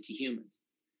potentially to humans.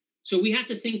 So we have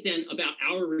to think then about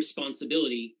our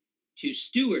responsibility to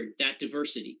steward that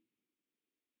diversity.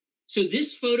 So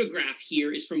this photograph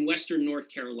here is from Western North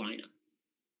Carolina.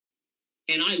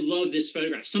 And I love this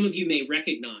photograph. Some of you may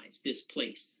recognize this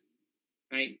place,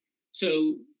 right?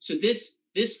 So this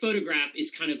this photograph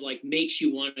is kind of like makes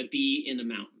you want to be in the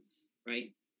mountains,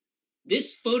 right?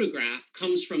 This photograph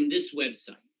comes from this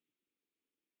website.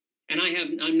 And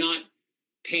I'm not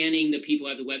panning the people who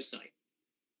have the website,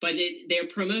 but they're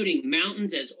promoting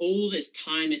mountains as old as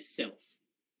time itself.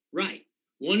 Right.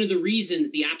 One of the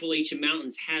reasons the Appalachian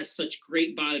Mountains has such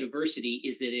great biodiversity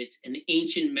is that it's an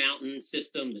ancient mountain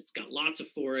system that's got lots of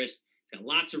forests, it's got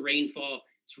lots of rainfall.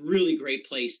 It's a really great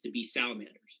place to be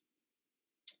salamanders.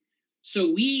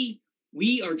 So we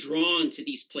are drawn to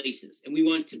these places and we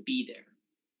want to be there.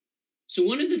 So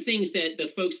one of the things that the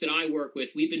folks that I work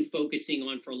with, we've been focusing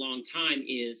on for a long time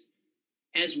is,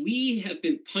 as we have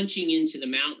been punching into the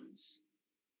mountains,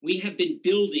 we have been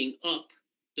building up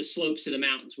the slopes of the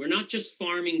mountains. We're not just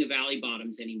farming the valley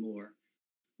bottoms anymore.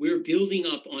 We're building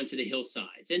up onto the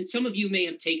hillsides. And some of you may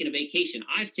have taken a vacation.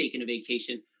 I've taken a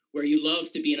vacation where you love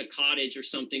to be in a cottage or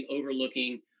something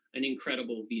overlooking an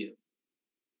incredible view.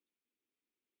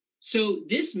 So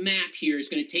this map here is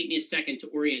going to take me a second to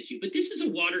orient you, but this is a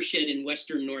watershed in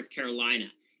Western North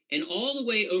Carolina. And all the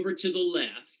way over to the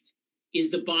left is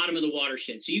the bottom of the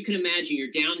watershed. So you can imagine you're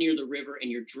down near the river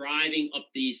and you're driving up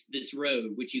this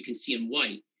road, which you can see in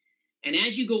white. And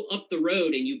as you go up the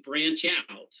road and you branch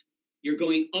out, you're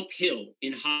going uphill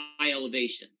in high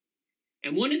elevation.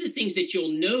 And one of the things that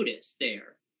you'll notice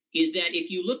there is that if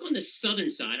you look on the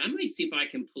southern side, I might see if I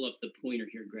can pull up the pointer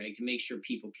here, Greg, to make sure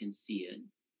people can see it.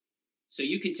 So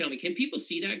you can tell me, can people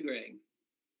see that, Greg?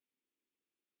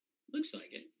 Looks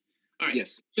like it. All right.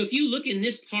 Yes. So if you look in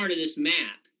this part of this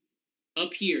map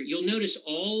up here, you'll notice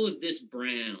all of this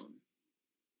brown.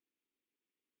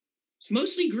 It's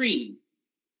mostly green,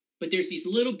 but there's these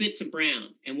little bits of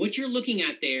brown. And what you're looking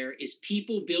at there is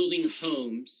people building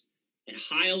homes at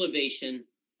high elevation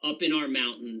up in our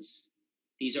mountains.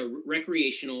 These are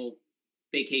recreational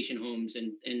vacation homes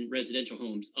and residential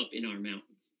homes up in our mountains.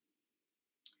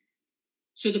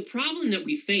 So the problem that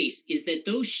we face is that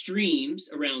those streams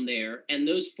around there and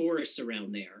those forests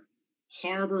around there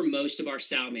harbor most of our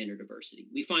salamander diversity.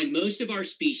 We find most of our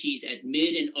species at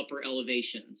mid and upper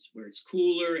elevations where it's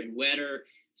cooler and wetter,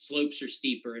 slopes are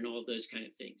steeper, and all of those kind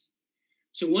of things.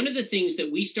 So one of the things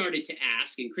that we started to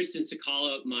ask, and Kristen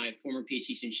Sakala, my former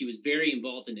PhD student, she was very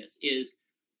involved in this, is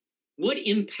what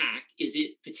impact is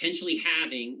it potentially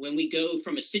having when we go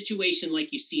from a situation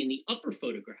like you see in the upper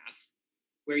photograph,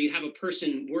 where you have a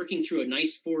person working through a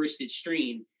nice forested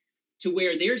stream, to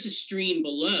where there's a stream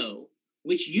below,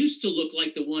 which used to look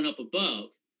like the one up above,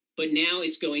 but now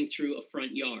it's going through a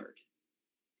front yard.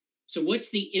 So what's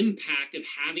the impact of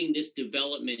having this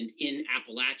development in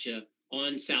Appalachia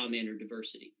on salamander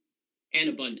diversity and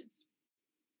abundance?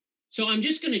 So I'm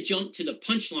just going to jump to the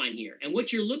punchline here. And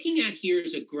what you're looking at here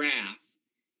is a graph.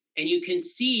 And you can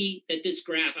see that this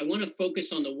graph, I want to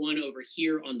focus on the one over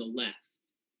here on the left.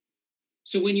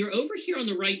 So when you're over here on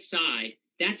the right side,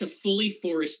 that's a fully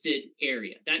forested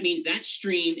area. That means that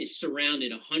stream is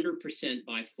surrounded 100%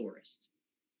 by forest.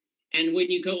 And when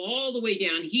you go all the way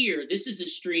down here, this is a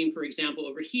stream, for example,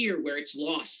 over here, where it's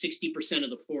lost 60% of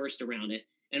the forest around it,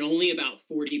 and only about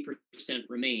 40%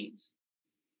 remains.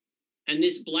 And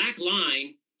this black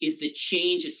line is the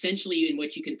change essentially in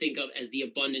what you can think of as the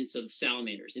abundance of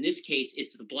salamanders. In this case,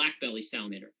 it's the black belly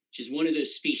salamander, which is one of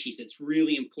those species that's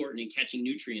really important in catching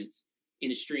nutrients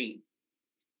in a stream.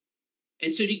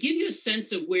 And so to give you a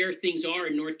sense of where things are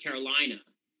in North Carolina,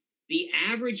 the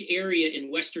average area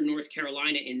in Western North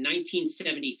Carolina in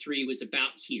 1973 was about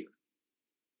here.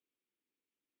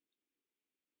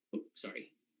 Oh,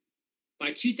 sorry.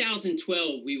 By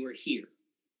 2012, we were here.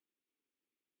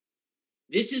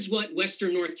 This is what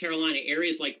Western North Carolina,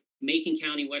 areas like Macon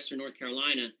County, Western North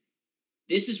Carolina,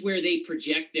 this is where they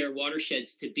project their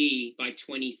watersheds to be by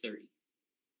 2030.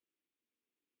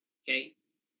 Okay?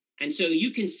 And so you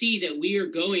can see that we are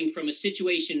going from a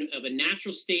situation of a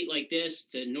natural state like this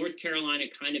to North Carolina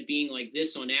kind of being like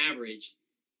this on average,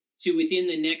 to within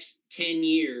the next 10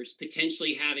 years,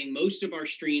 potentially having most of our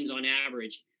streams on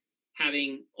average,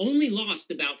 having only lost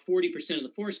about 40% of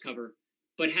the forest cover,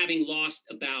 but having lost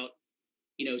about,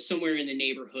 somewhere in the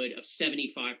neighborhood of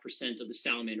 75% of the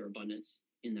salamander abundance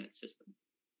in that system.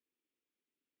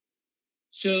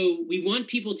 So we want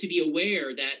people to be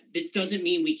aware that this doesn't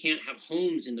mean we can't have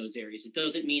homes in those areas. It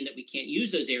doesn't mean that we can't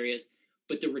use those areas,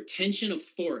 but the retention of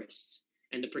forests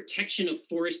and the protection of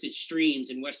forested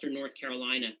streams in Western North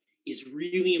Carolina is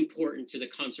really important to the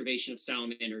conservation of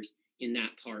salamanders in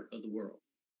that part of the world.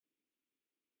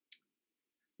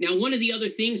 Now, one of the other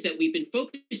things that we've been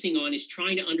focusing on is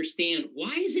trying to understand,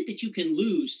 why is it that you can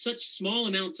lose such small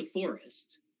amounts of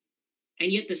forest,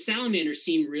 and yet the salamanders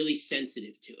seem really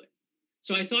sensitive to it?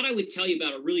 So I thought I would tell you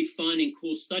about a really fun and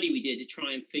cool study we did to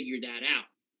try and figure that out.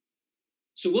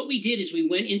 So what we did is we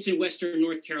went into Western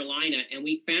North Carolina and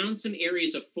we found some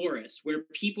areas of forest where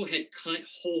people had cut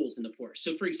holes in the forest.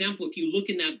 So for example, if you look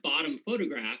in that bottom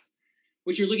photograph,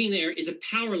 what you're looking there is a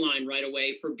power line right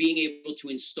away for being able to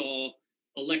install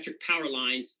electric power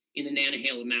lines in the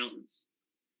Nantahala Mountains.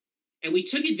 And we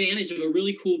took advantage of a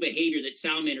really cool behavior that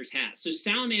salamanders have. So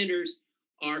salamanders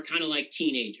are kind of like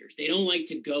teenagers. They don't like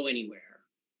to go anywhere.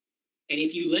 And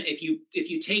if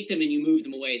you take them and you move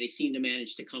them away, they seem to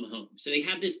manage to come home. So they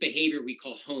have this behavior we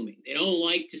call homing. They don't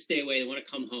like to stay away. They want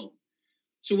to come home.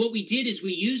 So what we did is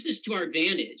we used this to our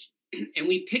advantage, and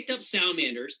we picked up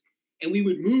salamanders, and we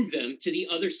would move them to the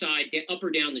other side, up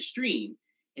or down the stream.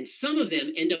 And some of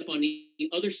them end up on the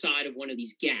other side of one of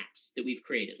these gaps that we've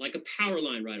created, like a power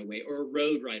line right away or a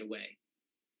road right away.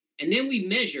 And then we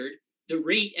measured the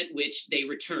rate at which they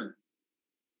return.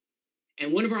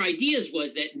 And one of our ideas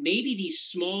was that maybe these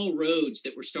small roads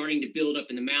that were starting to build up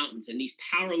in the mountains and these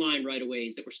power line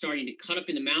right-of-ways that were starting to cut up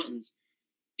in the mountains,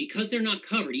 because they're not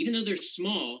covered, even though they're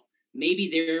small, maybe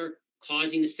they're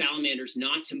causing the salamanders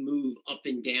not to move up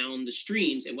and down the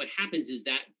streams. And what happens is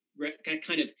that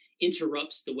kind of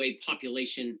interrupts the way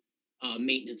population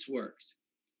maintenance works.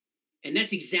 And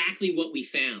that's exactly what we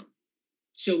found.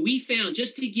 So we found,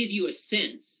 just to give you a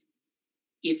sense,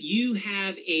 if you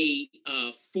have a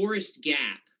forest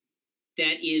gap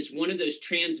that is one of those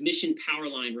transmission power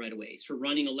line right-of-ways for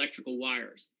running electrical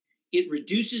wires, it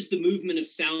reduces the movement of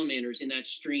salamanders in that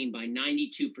stream by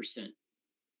 92%.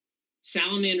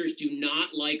 Salamanders do not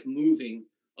like moving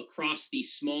across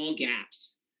these small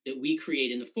gaps that we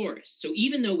create in the forest. So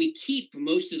even though we keep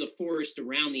most of the forest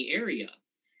around the area,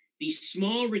 these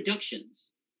small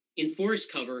reductions in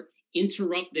forest cover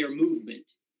interrupt their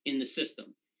movement in the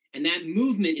system. And that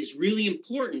movement is really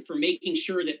important for making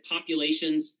sure that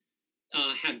populations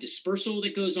have dispersal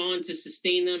that goes on to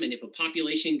sustain them. And if a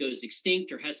population goes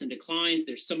extinct or has some declines,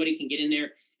 there's somebody can get in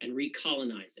there and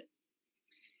recolonize it.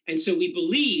 And so we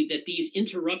believe that these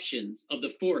interruptions of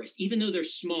the forest, even though they're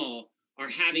small, are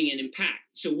having an impact.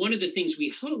 So one of the things we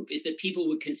hope is that people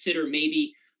would consider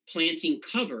maybe planting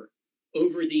cover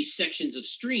over these sections of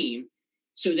stream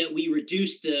so that we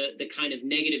reduce the kind of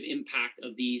negative impact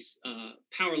of these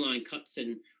power line cuts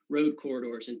and road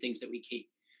corridors and things that we keep.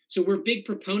 So we're big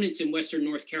proponents in Western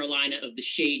North Carolina of the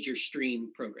Shade Your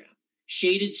Stream program.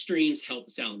 Shaded streams help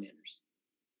salamanders.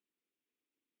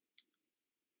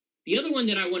 The other one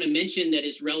that I want to mention that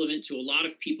is relevant to a lot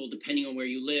of people, depending on where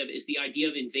you live, is the idea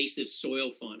of invasive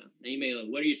soil fauna. Now you may like,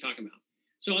 what are you talking about?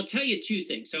 So I'll tell you two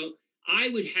things. So I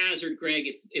would hazard, Greg,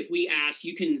 if we ask,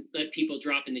 you can let people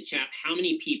drop in the chat, how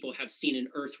many people have seen an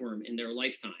earthworm in their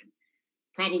lifetime?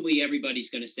 Probably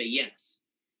everybody's going to say yes.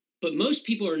 But most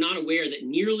people are not aware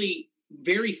that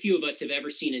very few of us have ever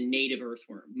seen a native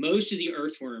earthworm. Most of the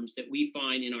earthworms that we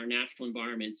find in our natural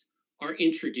environments are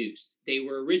introduced. They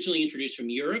were originally introduced from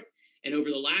Europe, and over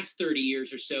the last 30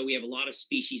 years or so, we have a lot of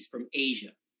species from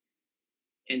Asia.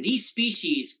 And these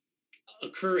species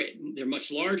they're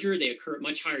much larger, they occur at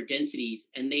much higher densities,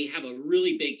 and they have a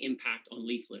really big impact on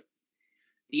leaf litter.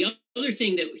 The other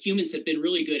thing that humans have been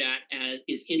really good at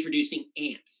is introducing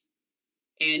ants.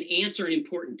 And ants are an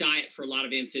important diet for a lot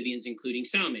of amphibians, including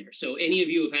salamanders. So any of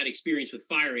you who have had experience with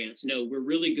fire ants know we're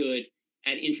really good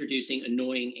at introducing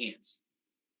annoying ants,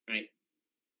 right?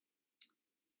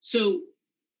 So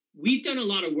we've done a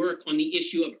lot of work on the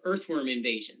issue of earthworm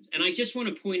invasions. And I just want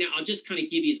to point out, I'll just kind of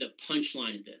give you the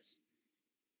punchline of this.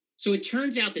 So it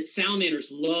turns out that salamanders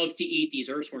love to eat these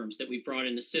earthworms that we brought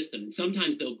in the system, and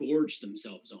sometimes they'll gorge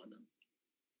themselves on them.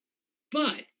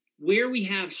 But where we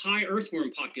have high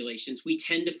earthworm populations, we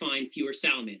tend to find fewer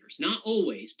salamanders. Not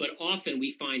always, but often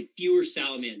we find fewer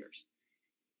salamanders.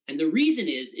 And the reason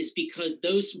is because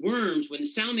those worms, when the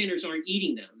salamanders aren't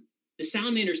eating them, the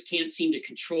salamanders can't seem to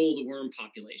control the worm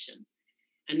population.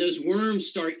 And those worms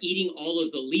start eating all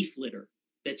of the leaf litter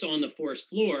that's on the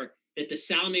forest floor that the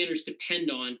salamanders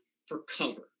depend on for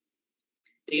cover.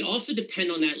 They also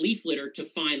depend on that leaf litter to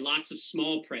find lots of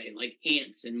small prey like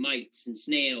ants and mites and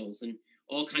snails and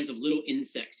all kinds of little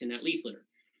insects in that leaf litter.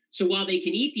 So while they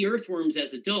can eat the earthworms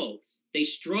as adults, they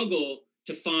struggle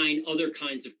to find other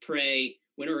kinds of prey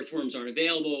when earthworms aren't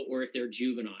available or if they're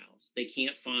juveniles. They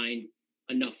can't find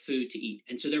enough food to eat.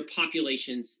 And so their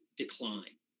populations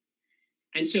decline.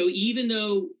 And so even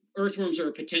though earthworms are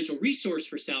a potential resource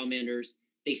for salamanders,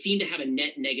 they seem to have a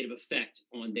net negative effect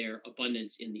on their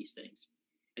abundance in these things.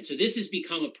 And so this has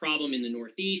become a problem in the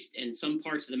Northeast and some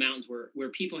parts of the mountains where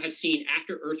people have seen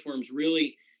after earthworms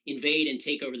really invade and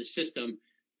take over the system,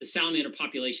 the salamander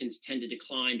populations tend to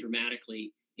decline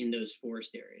dramatically in those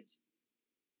forest areas.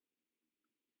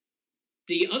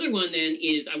 The other one then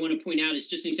is, I want to point out, is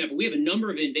just an example. We have a number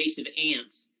of invasive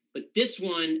ants, but this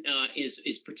one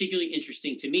is particularly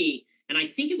interesting to me. And I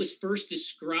think it was first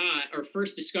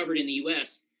discovered in the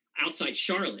U.S. outside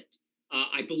Charlotte,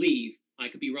 I believe. I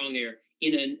could be wrong there,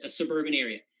 in a suburban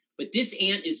area. But this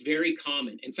ant is very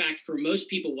common. In fact, for most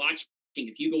people watching,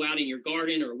 if you go out in your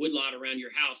garden or a woodlot around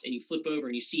your house and you flip over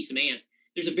and you see some ants,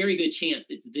 there's a very good chance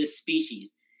it's this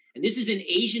species. And this is an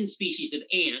Asian species of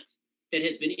ant that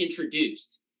has been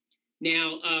introduced.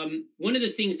 Now, one of the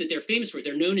things that they're famous for,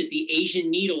 they're known as the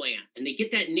Asian needle ant. And they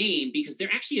get that name because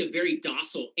they're actually a very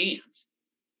docile ant.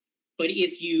 But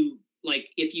if you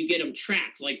get them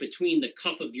trapped, like between the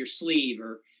cuff of your sleeve,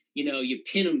 or, you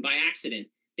pin them by accident,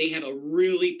 they have a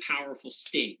really powerful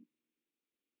sting.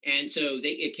 And so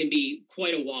it can be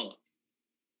quite a wallop.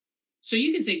 So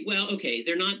you can think, well, okay,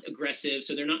 they're not aggressive,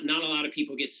 so not a lot of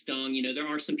people get stung. There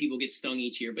are some people get stung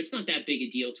each year, but it's not that big a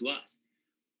deal to us.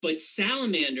 But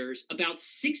salamanders, about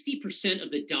 60%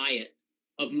 of the diet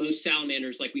of most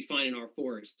salamanders, like we find in our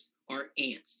forests, are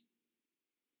ants.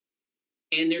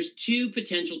 And there's two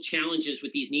potential challenges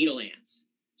with these needle ants.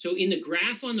 So in the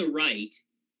graph on the right,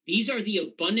 these are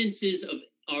the abundances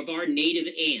of our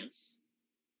native ants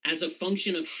as a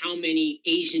function of how many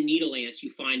Asian needle ants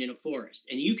you find in a forest.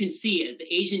 And you can see as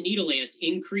the Asian needle ants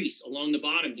increase along the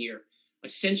bottom here,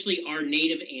 essentially our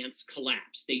native ants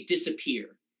collapse, they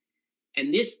disappear.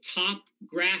 And this top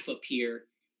graph up here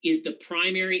is the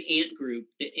primary ant group,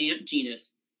 the ant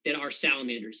genus, that our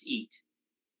salamanders eat.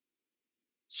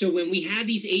 So when we have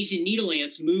these Asian needle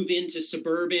ants move into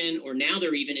suburban, or now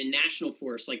they're even in national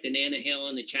forests like the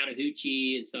Nanahalan, the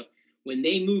Chattahoochee and stuff, when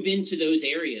they move into those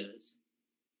areas,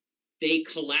 they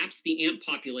collapse the ant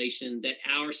population that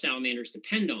our salamanders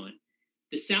depend on.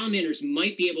 The salamanders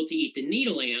might be able to eat the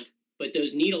needle ant, but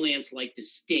those needle ants like to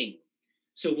sting.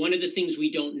 So one of the things we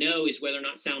don't know is whether or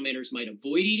not salamanders might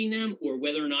avoid eating them, or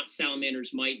whether or not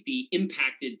salamanders might be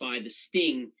impacted by the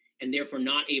sting and therefore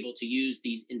not able to use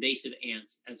these invasive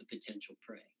ants as a potential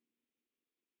prey.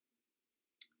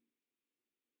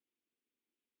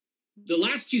 The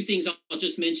last two things I'll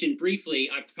just mention briefly.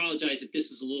 I apologize if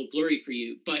this is a little blurry for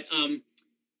you, but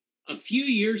a few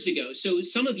years ago, so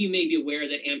some of you may be aware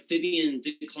that amphibian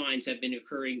declines have been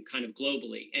occurring kind of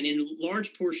globally. And in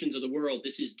large portions of the world,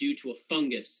 this is due to a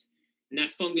fungus. And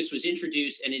that fungus was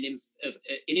introduced, and it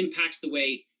impacts the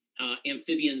way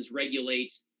amphibians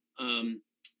regulate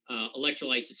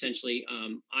electrolytes, essentially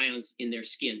ions in their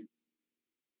skin.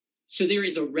 So there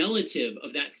is a relative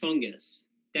of that fungus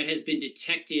that has been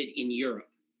detected in Europe.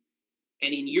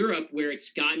 And in Europe, where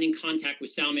it's gotten in contact with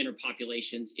salamander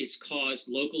populations, it's caused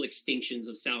local extinctions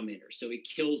of salamanders. So it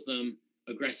kills them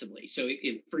aggressively. So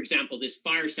if, for example, this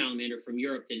fire salamander from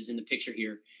Europe that is in the picture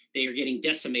here, they are getting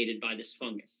decimated by this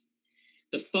fungus.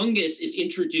 The fungus is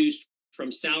introduced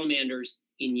from salamanders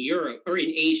in Europe, or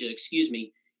in Asia, excuse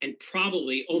me, and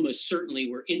probably almost certainly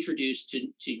were introduced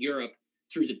to Europe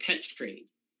through the pet trade.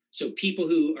 So people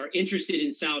who are interested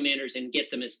in salamanders and get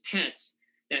them as pets,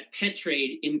 that pet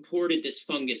trade imported this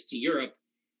fungus to Europe,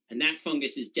 and that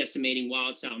fungus is decimating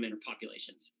wild salamander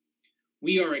populations.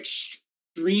 We are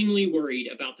extremely worried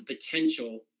about the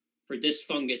potential for this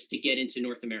fungus to get into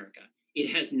North America.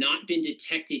 It has not been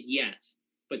detected yet,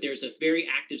 but there's a very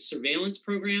active surveillance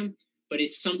program, but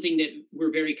it's something that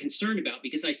we're very concerned about,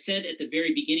 because I said at the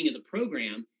very beginning of the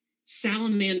program,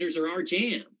 salamanders are our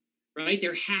jam, right?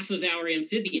 They're half of our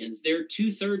amphibians. They're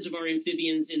 2/3 of our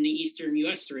amphibians in the eastern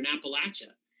US or in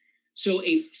Appalachia. So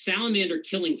a salamander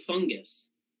killing fungus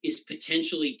is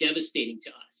potentially devastating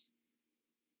to us.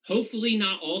 Hopefully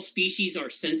not all species are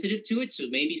sensitive to it. So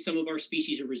maybe some of our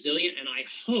species are resilient, and I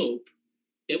hope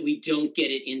that we don't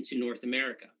get it into North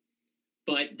America.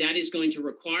 But that is going to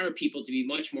require people to be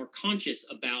much more conscious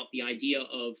about the idea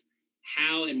of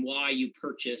how and why you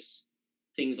purchase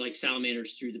things like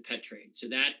salamanders through the pet trade. So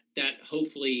that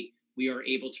hopefully we are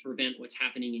able to prevent what's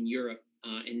happening in Europe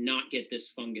and not get this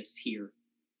fungus here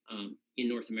in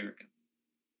North America.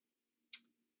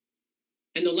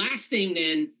 And the last thing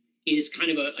then is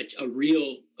kind of a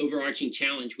real overarching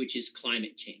challenge, which is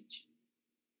climate change.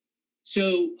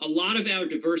 So a lot of our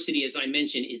diversity, as I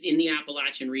mentioned, is in the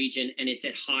Appalachian region, and it's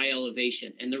at high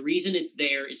elevation. And the reason it's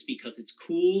there is because it's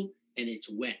cool and it's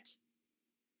wet.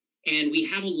 And we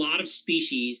have a lot of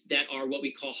species that are what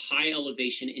we call high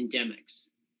elevation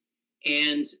endemics.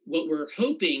 And what we're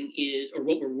hoping is, or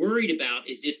what we're worried about,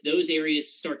 is if those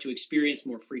areas start to experience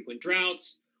more frequent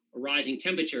droughts or rising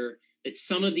temperature, that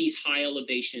some of these high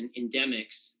elevation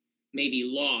endemics may be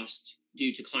lost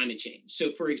due to climate change.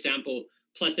 So for example,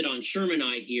 Plethodon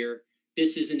shermani here,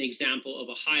 this is an example of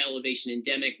a high elevation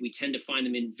endemic. We tend to find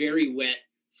them in very wet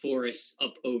forests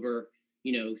up over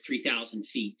 3,000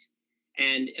 feet.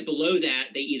 And below that,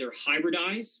 they either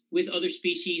hybridize with other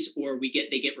species or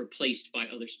they get replaced by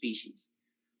other species.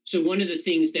 So one of the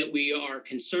things that we are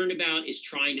concerned about is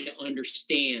trying to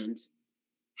understand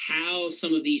how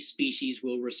some of these species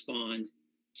will respond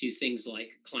to things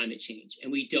like climate change.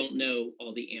 And we don't know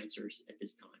all the answers at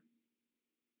this time.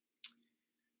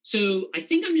 So I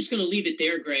think I'm just going to leave it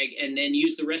there, Greg, and then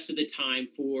use the rest of the time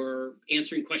for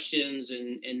answering questions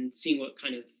and seeing what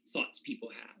kind of thoughts people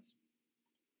have.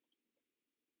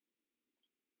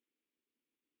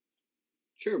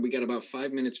 Sure, we got about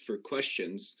 5 minutes for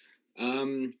questions.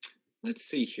 Let's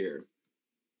see here.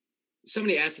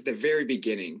 Somebody asked at the very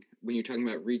beginning, when you're talking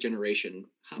about regeneration,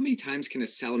 how many times can a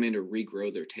salamander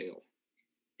regrow their tail?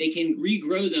 They can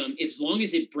regrow them, as long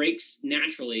as it breaks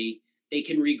naturally, they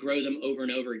can regrow them over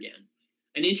and over again.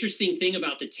 An interesting thing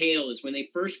about the tail is when they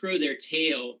first grow their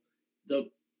tail, let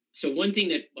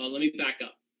me back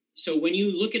up. So when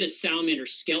you look at a salamander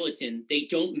skeleton, they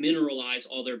don't mineralize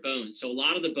all their bones. So a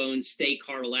lot of the bones stay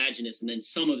cartilaginous, and then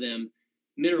some of them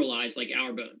mineralize like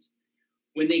our bones.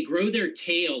 When they grow their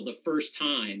tail the first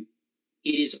time,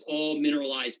 it is all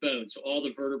mineralized bone. So all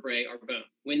the vertebrae are bone.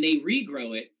 When they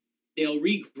regrow it, they'll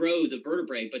regrow the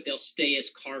vertebrae, but they'll stay as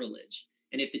cartilage.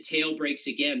 And if the tail breaks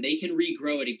again, they can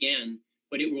regrow it again,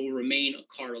 but it will remain a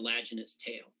cartilaginous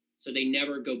tail. So they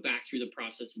never go back through the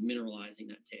process of mineralizing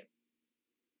that tail.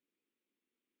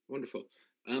 Wonderful.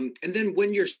 And then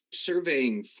when you're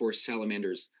surveying for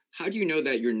salamanders, how do you know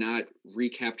that you're not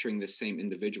recapturing the same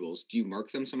individuals? Do you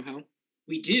mark them somehow?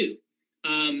 We do.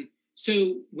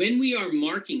 So when we are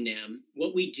marking them,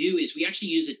 what we do is we actually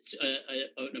use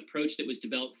an approach that was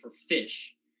developed for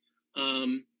fish.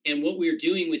 And what we're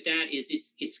doing with that is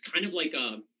it's kind of like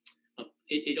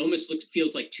it almost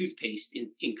feels like toothpaste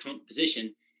in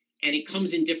composition, and it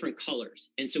comes in different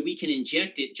colors. And so we can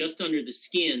inject it just under the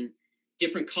skin,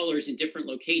 different colors in different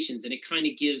locations, and it kind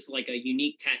of gives like a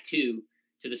unique tattoo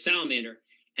to the salamander.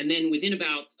 And then within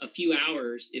about a few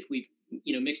hours, if we've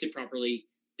mixed it properly,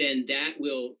 then that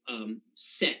will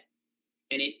set,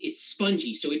 and it's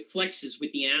spongy, so it flexes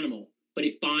with the animal, but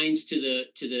it binds to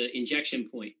the injection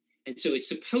point. And so it's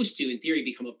supposed to, in theory,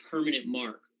 become a permanent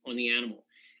mark on the animal.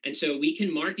 And so we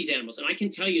can mark these animals. And I can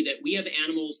tell you that we have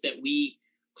animals that we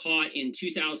caught in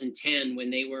 2010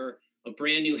 when they were a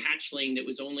brand new hatchling that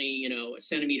was only, a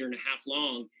centimeter and a half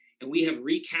long. And we have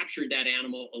recaptured that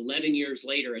animal 11 years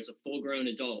later as a full-grown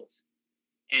adult.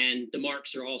 And the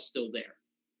marks are all still there.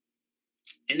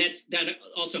 And that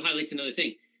also highlights another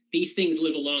thing. These things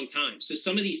live a long time. So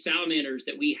some of these salamanders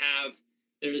that we have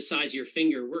that are the size of your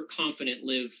finger, we're confident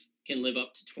can live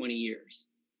up to 20 years.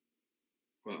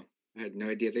 Wow, I had no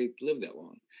idea they lived that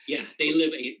long. Yeah, they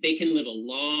can live a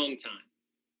long time.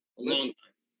 Long time.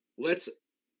 Let's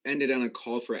end it on a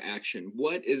call for action.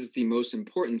 What is the most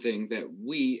important thing that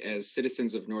we as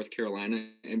citizens of North Carolina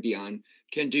and beyond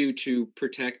can do to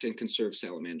protect and conserve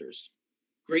salamanders?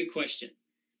 Great question.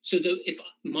 So if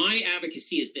my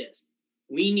advocacy is this,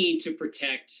 we need to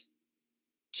protect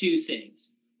two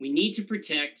things. We need to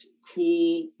protect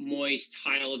cool, moist,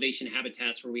 high elevation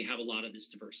habitats where we have a lot of this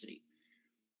diversity.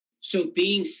 So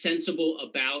being sensible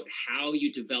about how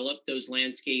you develop those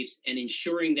landscapes and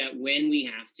ensuring that when we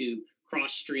have to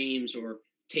cross streams or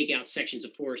take out sections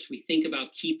of forest, we think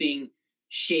about keeping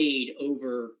shade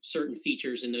over certain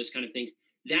features and those kind of things.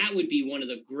 That would be one of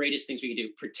the greatest things we can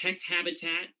do. Protect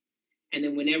habitat. And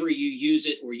then whenever you use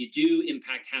it or you do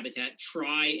impact habitat,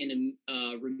 try and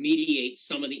remediate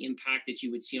some of the impact that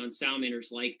you would see on salamanders,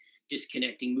 like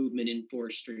disconnecting movement in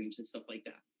forest streams and stuff like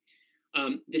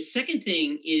that. The second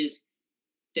thing is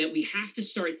that we have to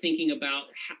start thinking about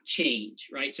change,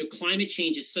 right? So climate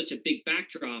change is such a big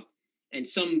backdrop, and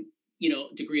some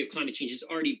degree of climate change is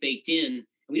already baked in. And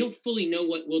we don't fully know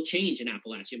what will change in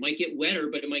Appalachia. It might get wetter,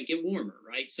 but it might get warmer,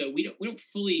 right? So we don't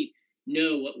fully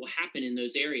know what will happen in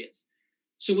those areas.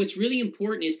 So what's really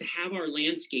important is to have our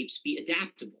landscapes be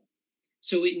adaptable.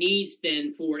 So it needs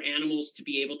then for animals to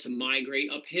be able to migrate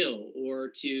uphill or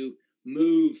to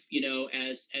move,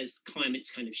 as climates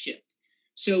kind of shift.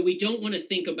 So we don't want to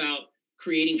think about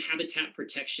creating habitat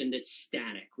protection that's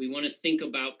static. We want to think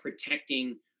about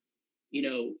protecting,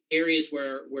 areas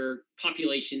where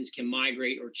populations can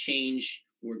migrate or change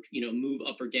or, move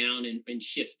up or down and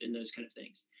shift and those kind of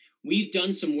things. We've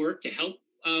done some work to help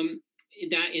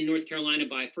that in North Carolina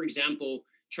by, for example,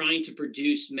 trying to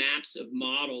produce maps of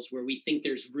models where we think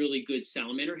there's really good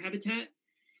salamander habitat.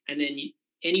 And then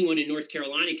anyone in North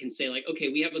Carolina can say, like, okay,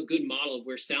 we have a good model of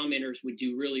where salamanders would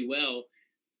do really well.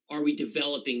 Are we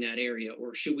developing that area?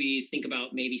 Or should we think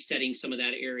about maybe setting some of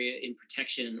that area in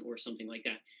protection or something like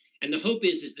that? And the hope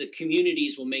is the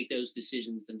communities will make those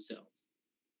decisions themselves.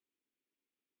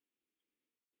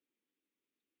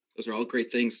 Those are all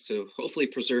great things to hopefully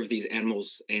preserve these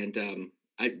animals. And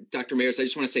Dr. Maerz, I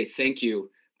just want to say thank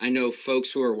you. I know folks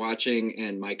who are watching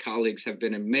and my colleagues have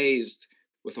been amazed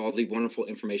with all the wonderful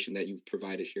information that you've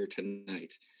provided here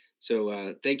tonight.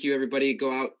 So thank you, everybody.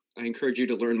 Go out. I encourage you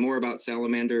to learn more about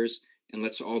salamanders, and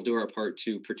let's all do our part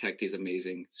to protect these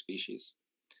amazing species.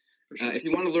 Sure. If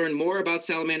you want to learn more about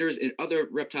salamanders and other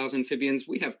reptiles and amphibians,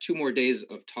 we have 2 more days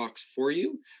of talks for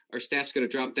you. Our staff's going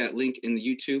to drop that link in the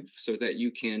YouTube so that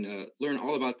you can learn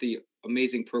all about the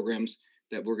amazing programs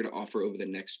that we're going to offer over the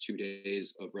next 2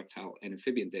 days of reptile and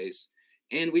amphibian days.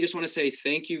 And we just want to say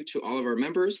thank you to all of our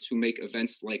members who make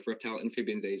events like Reptile and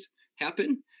Amphibian Days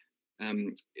happen.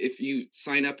 If you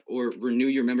sign up or renew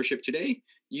your membership today,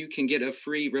 you can get a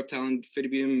free Reptile and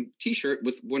Amphibian t-shirt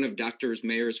with one of Dr.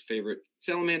 Mayerz's favorite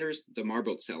salamanders, the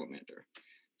marbled salamander.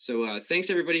 So thanks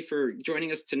everybody for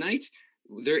joining us tonight.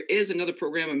 There is another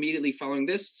program immediately following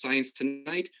this, Science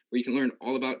Tonight, where you can learn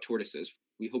all about tortoises.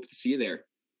 We hope to see you there.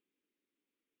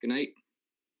 Good night.